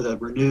went with a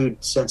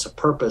renewed sense of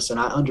purpose, and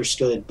I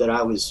understood that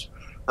I was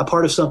a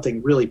part of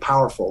something really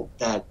powerful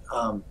that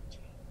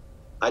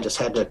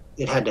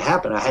it had to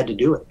happen. I had to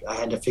do it. I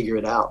had to figure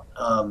it out.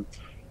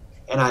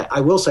 And I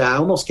will say I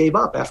almost gave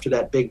up after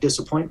that big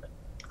disappointment.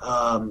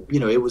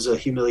 It was a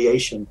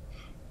humiliation,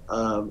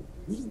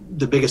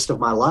 the biggest of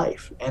my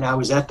life. And I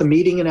was at the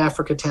meeting in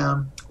Africa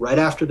Town right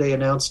after they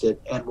announced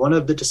it, and one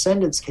of the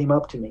descendants came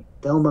up to me,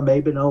 Thelma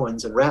Mabin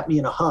Owens, and wrapped me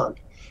in a hug.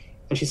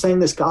 And she sang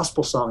this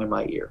gospel song in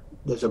my ear.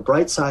 There's a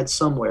bright side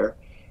somewhere.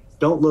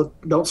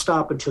 Don't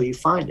stop until you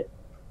find it.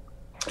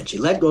 And she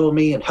let go of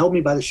me and held me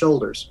by the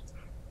shoulders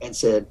and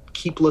said,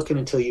 keep looking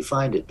until you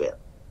find it, Ben.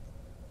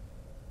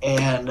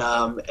 And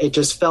it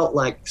just felt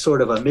like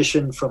sort of a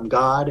mission from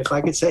God, if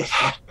I could say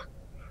that.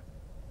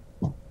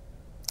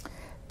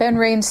 Ben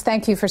Raines,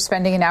 thank you for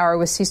spending an hour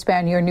with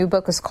C-SPAN. Your new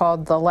book is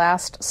called The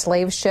Last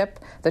Slave Ship,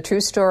 the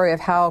true story of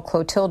how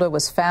Clotilda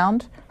was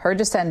found, her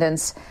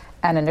descendants,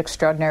 and an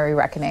extraordinary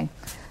reckoning.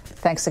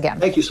 Thanks again.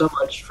 Thank you so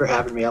much for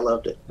having me. I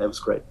loved it. That was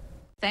great.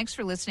 Thanks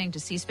for listening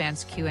to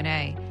C-SPAN's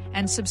Q&A,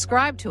 and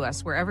subscribe to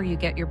us wherever you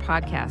get your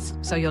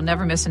podcasts so you'll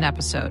never miss an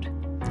episode.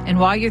 And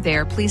while you're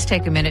there, please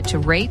take a minute to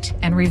rate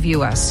and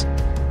review us.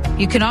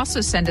 You can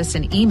also send us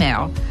an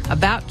email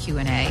about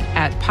Q&A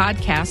at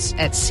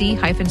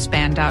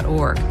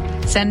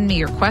podcasts@c-span.org. Send me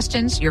your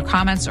questions, your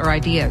comments, or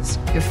ideas.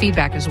 Your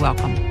feedback is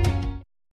welcome.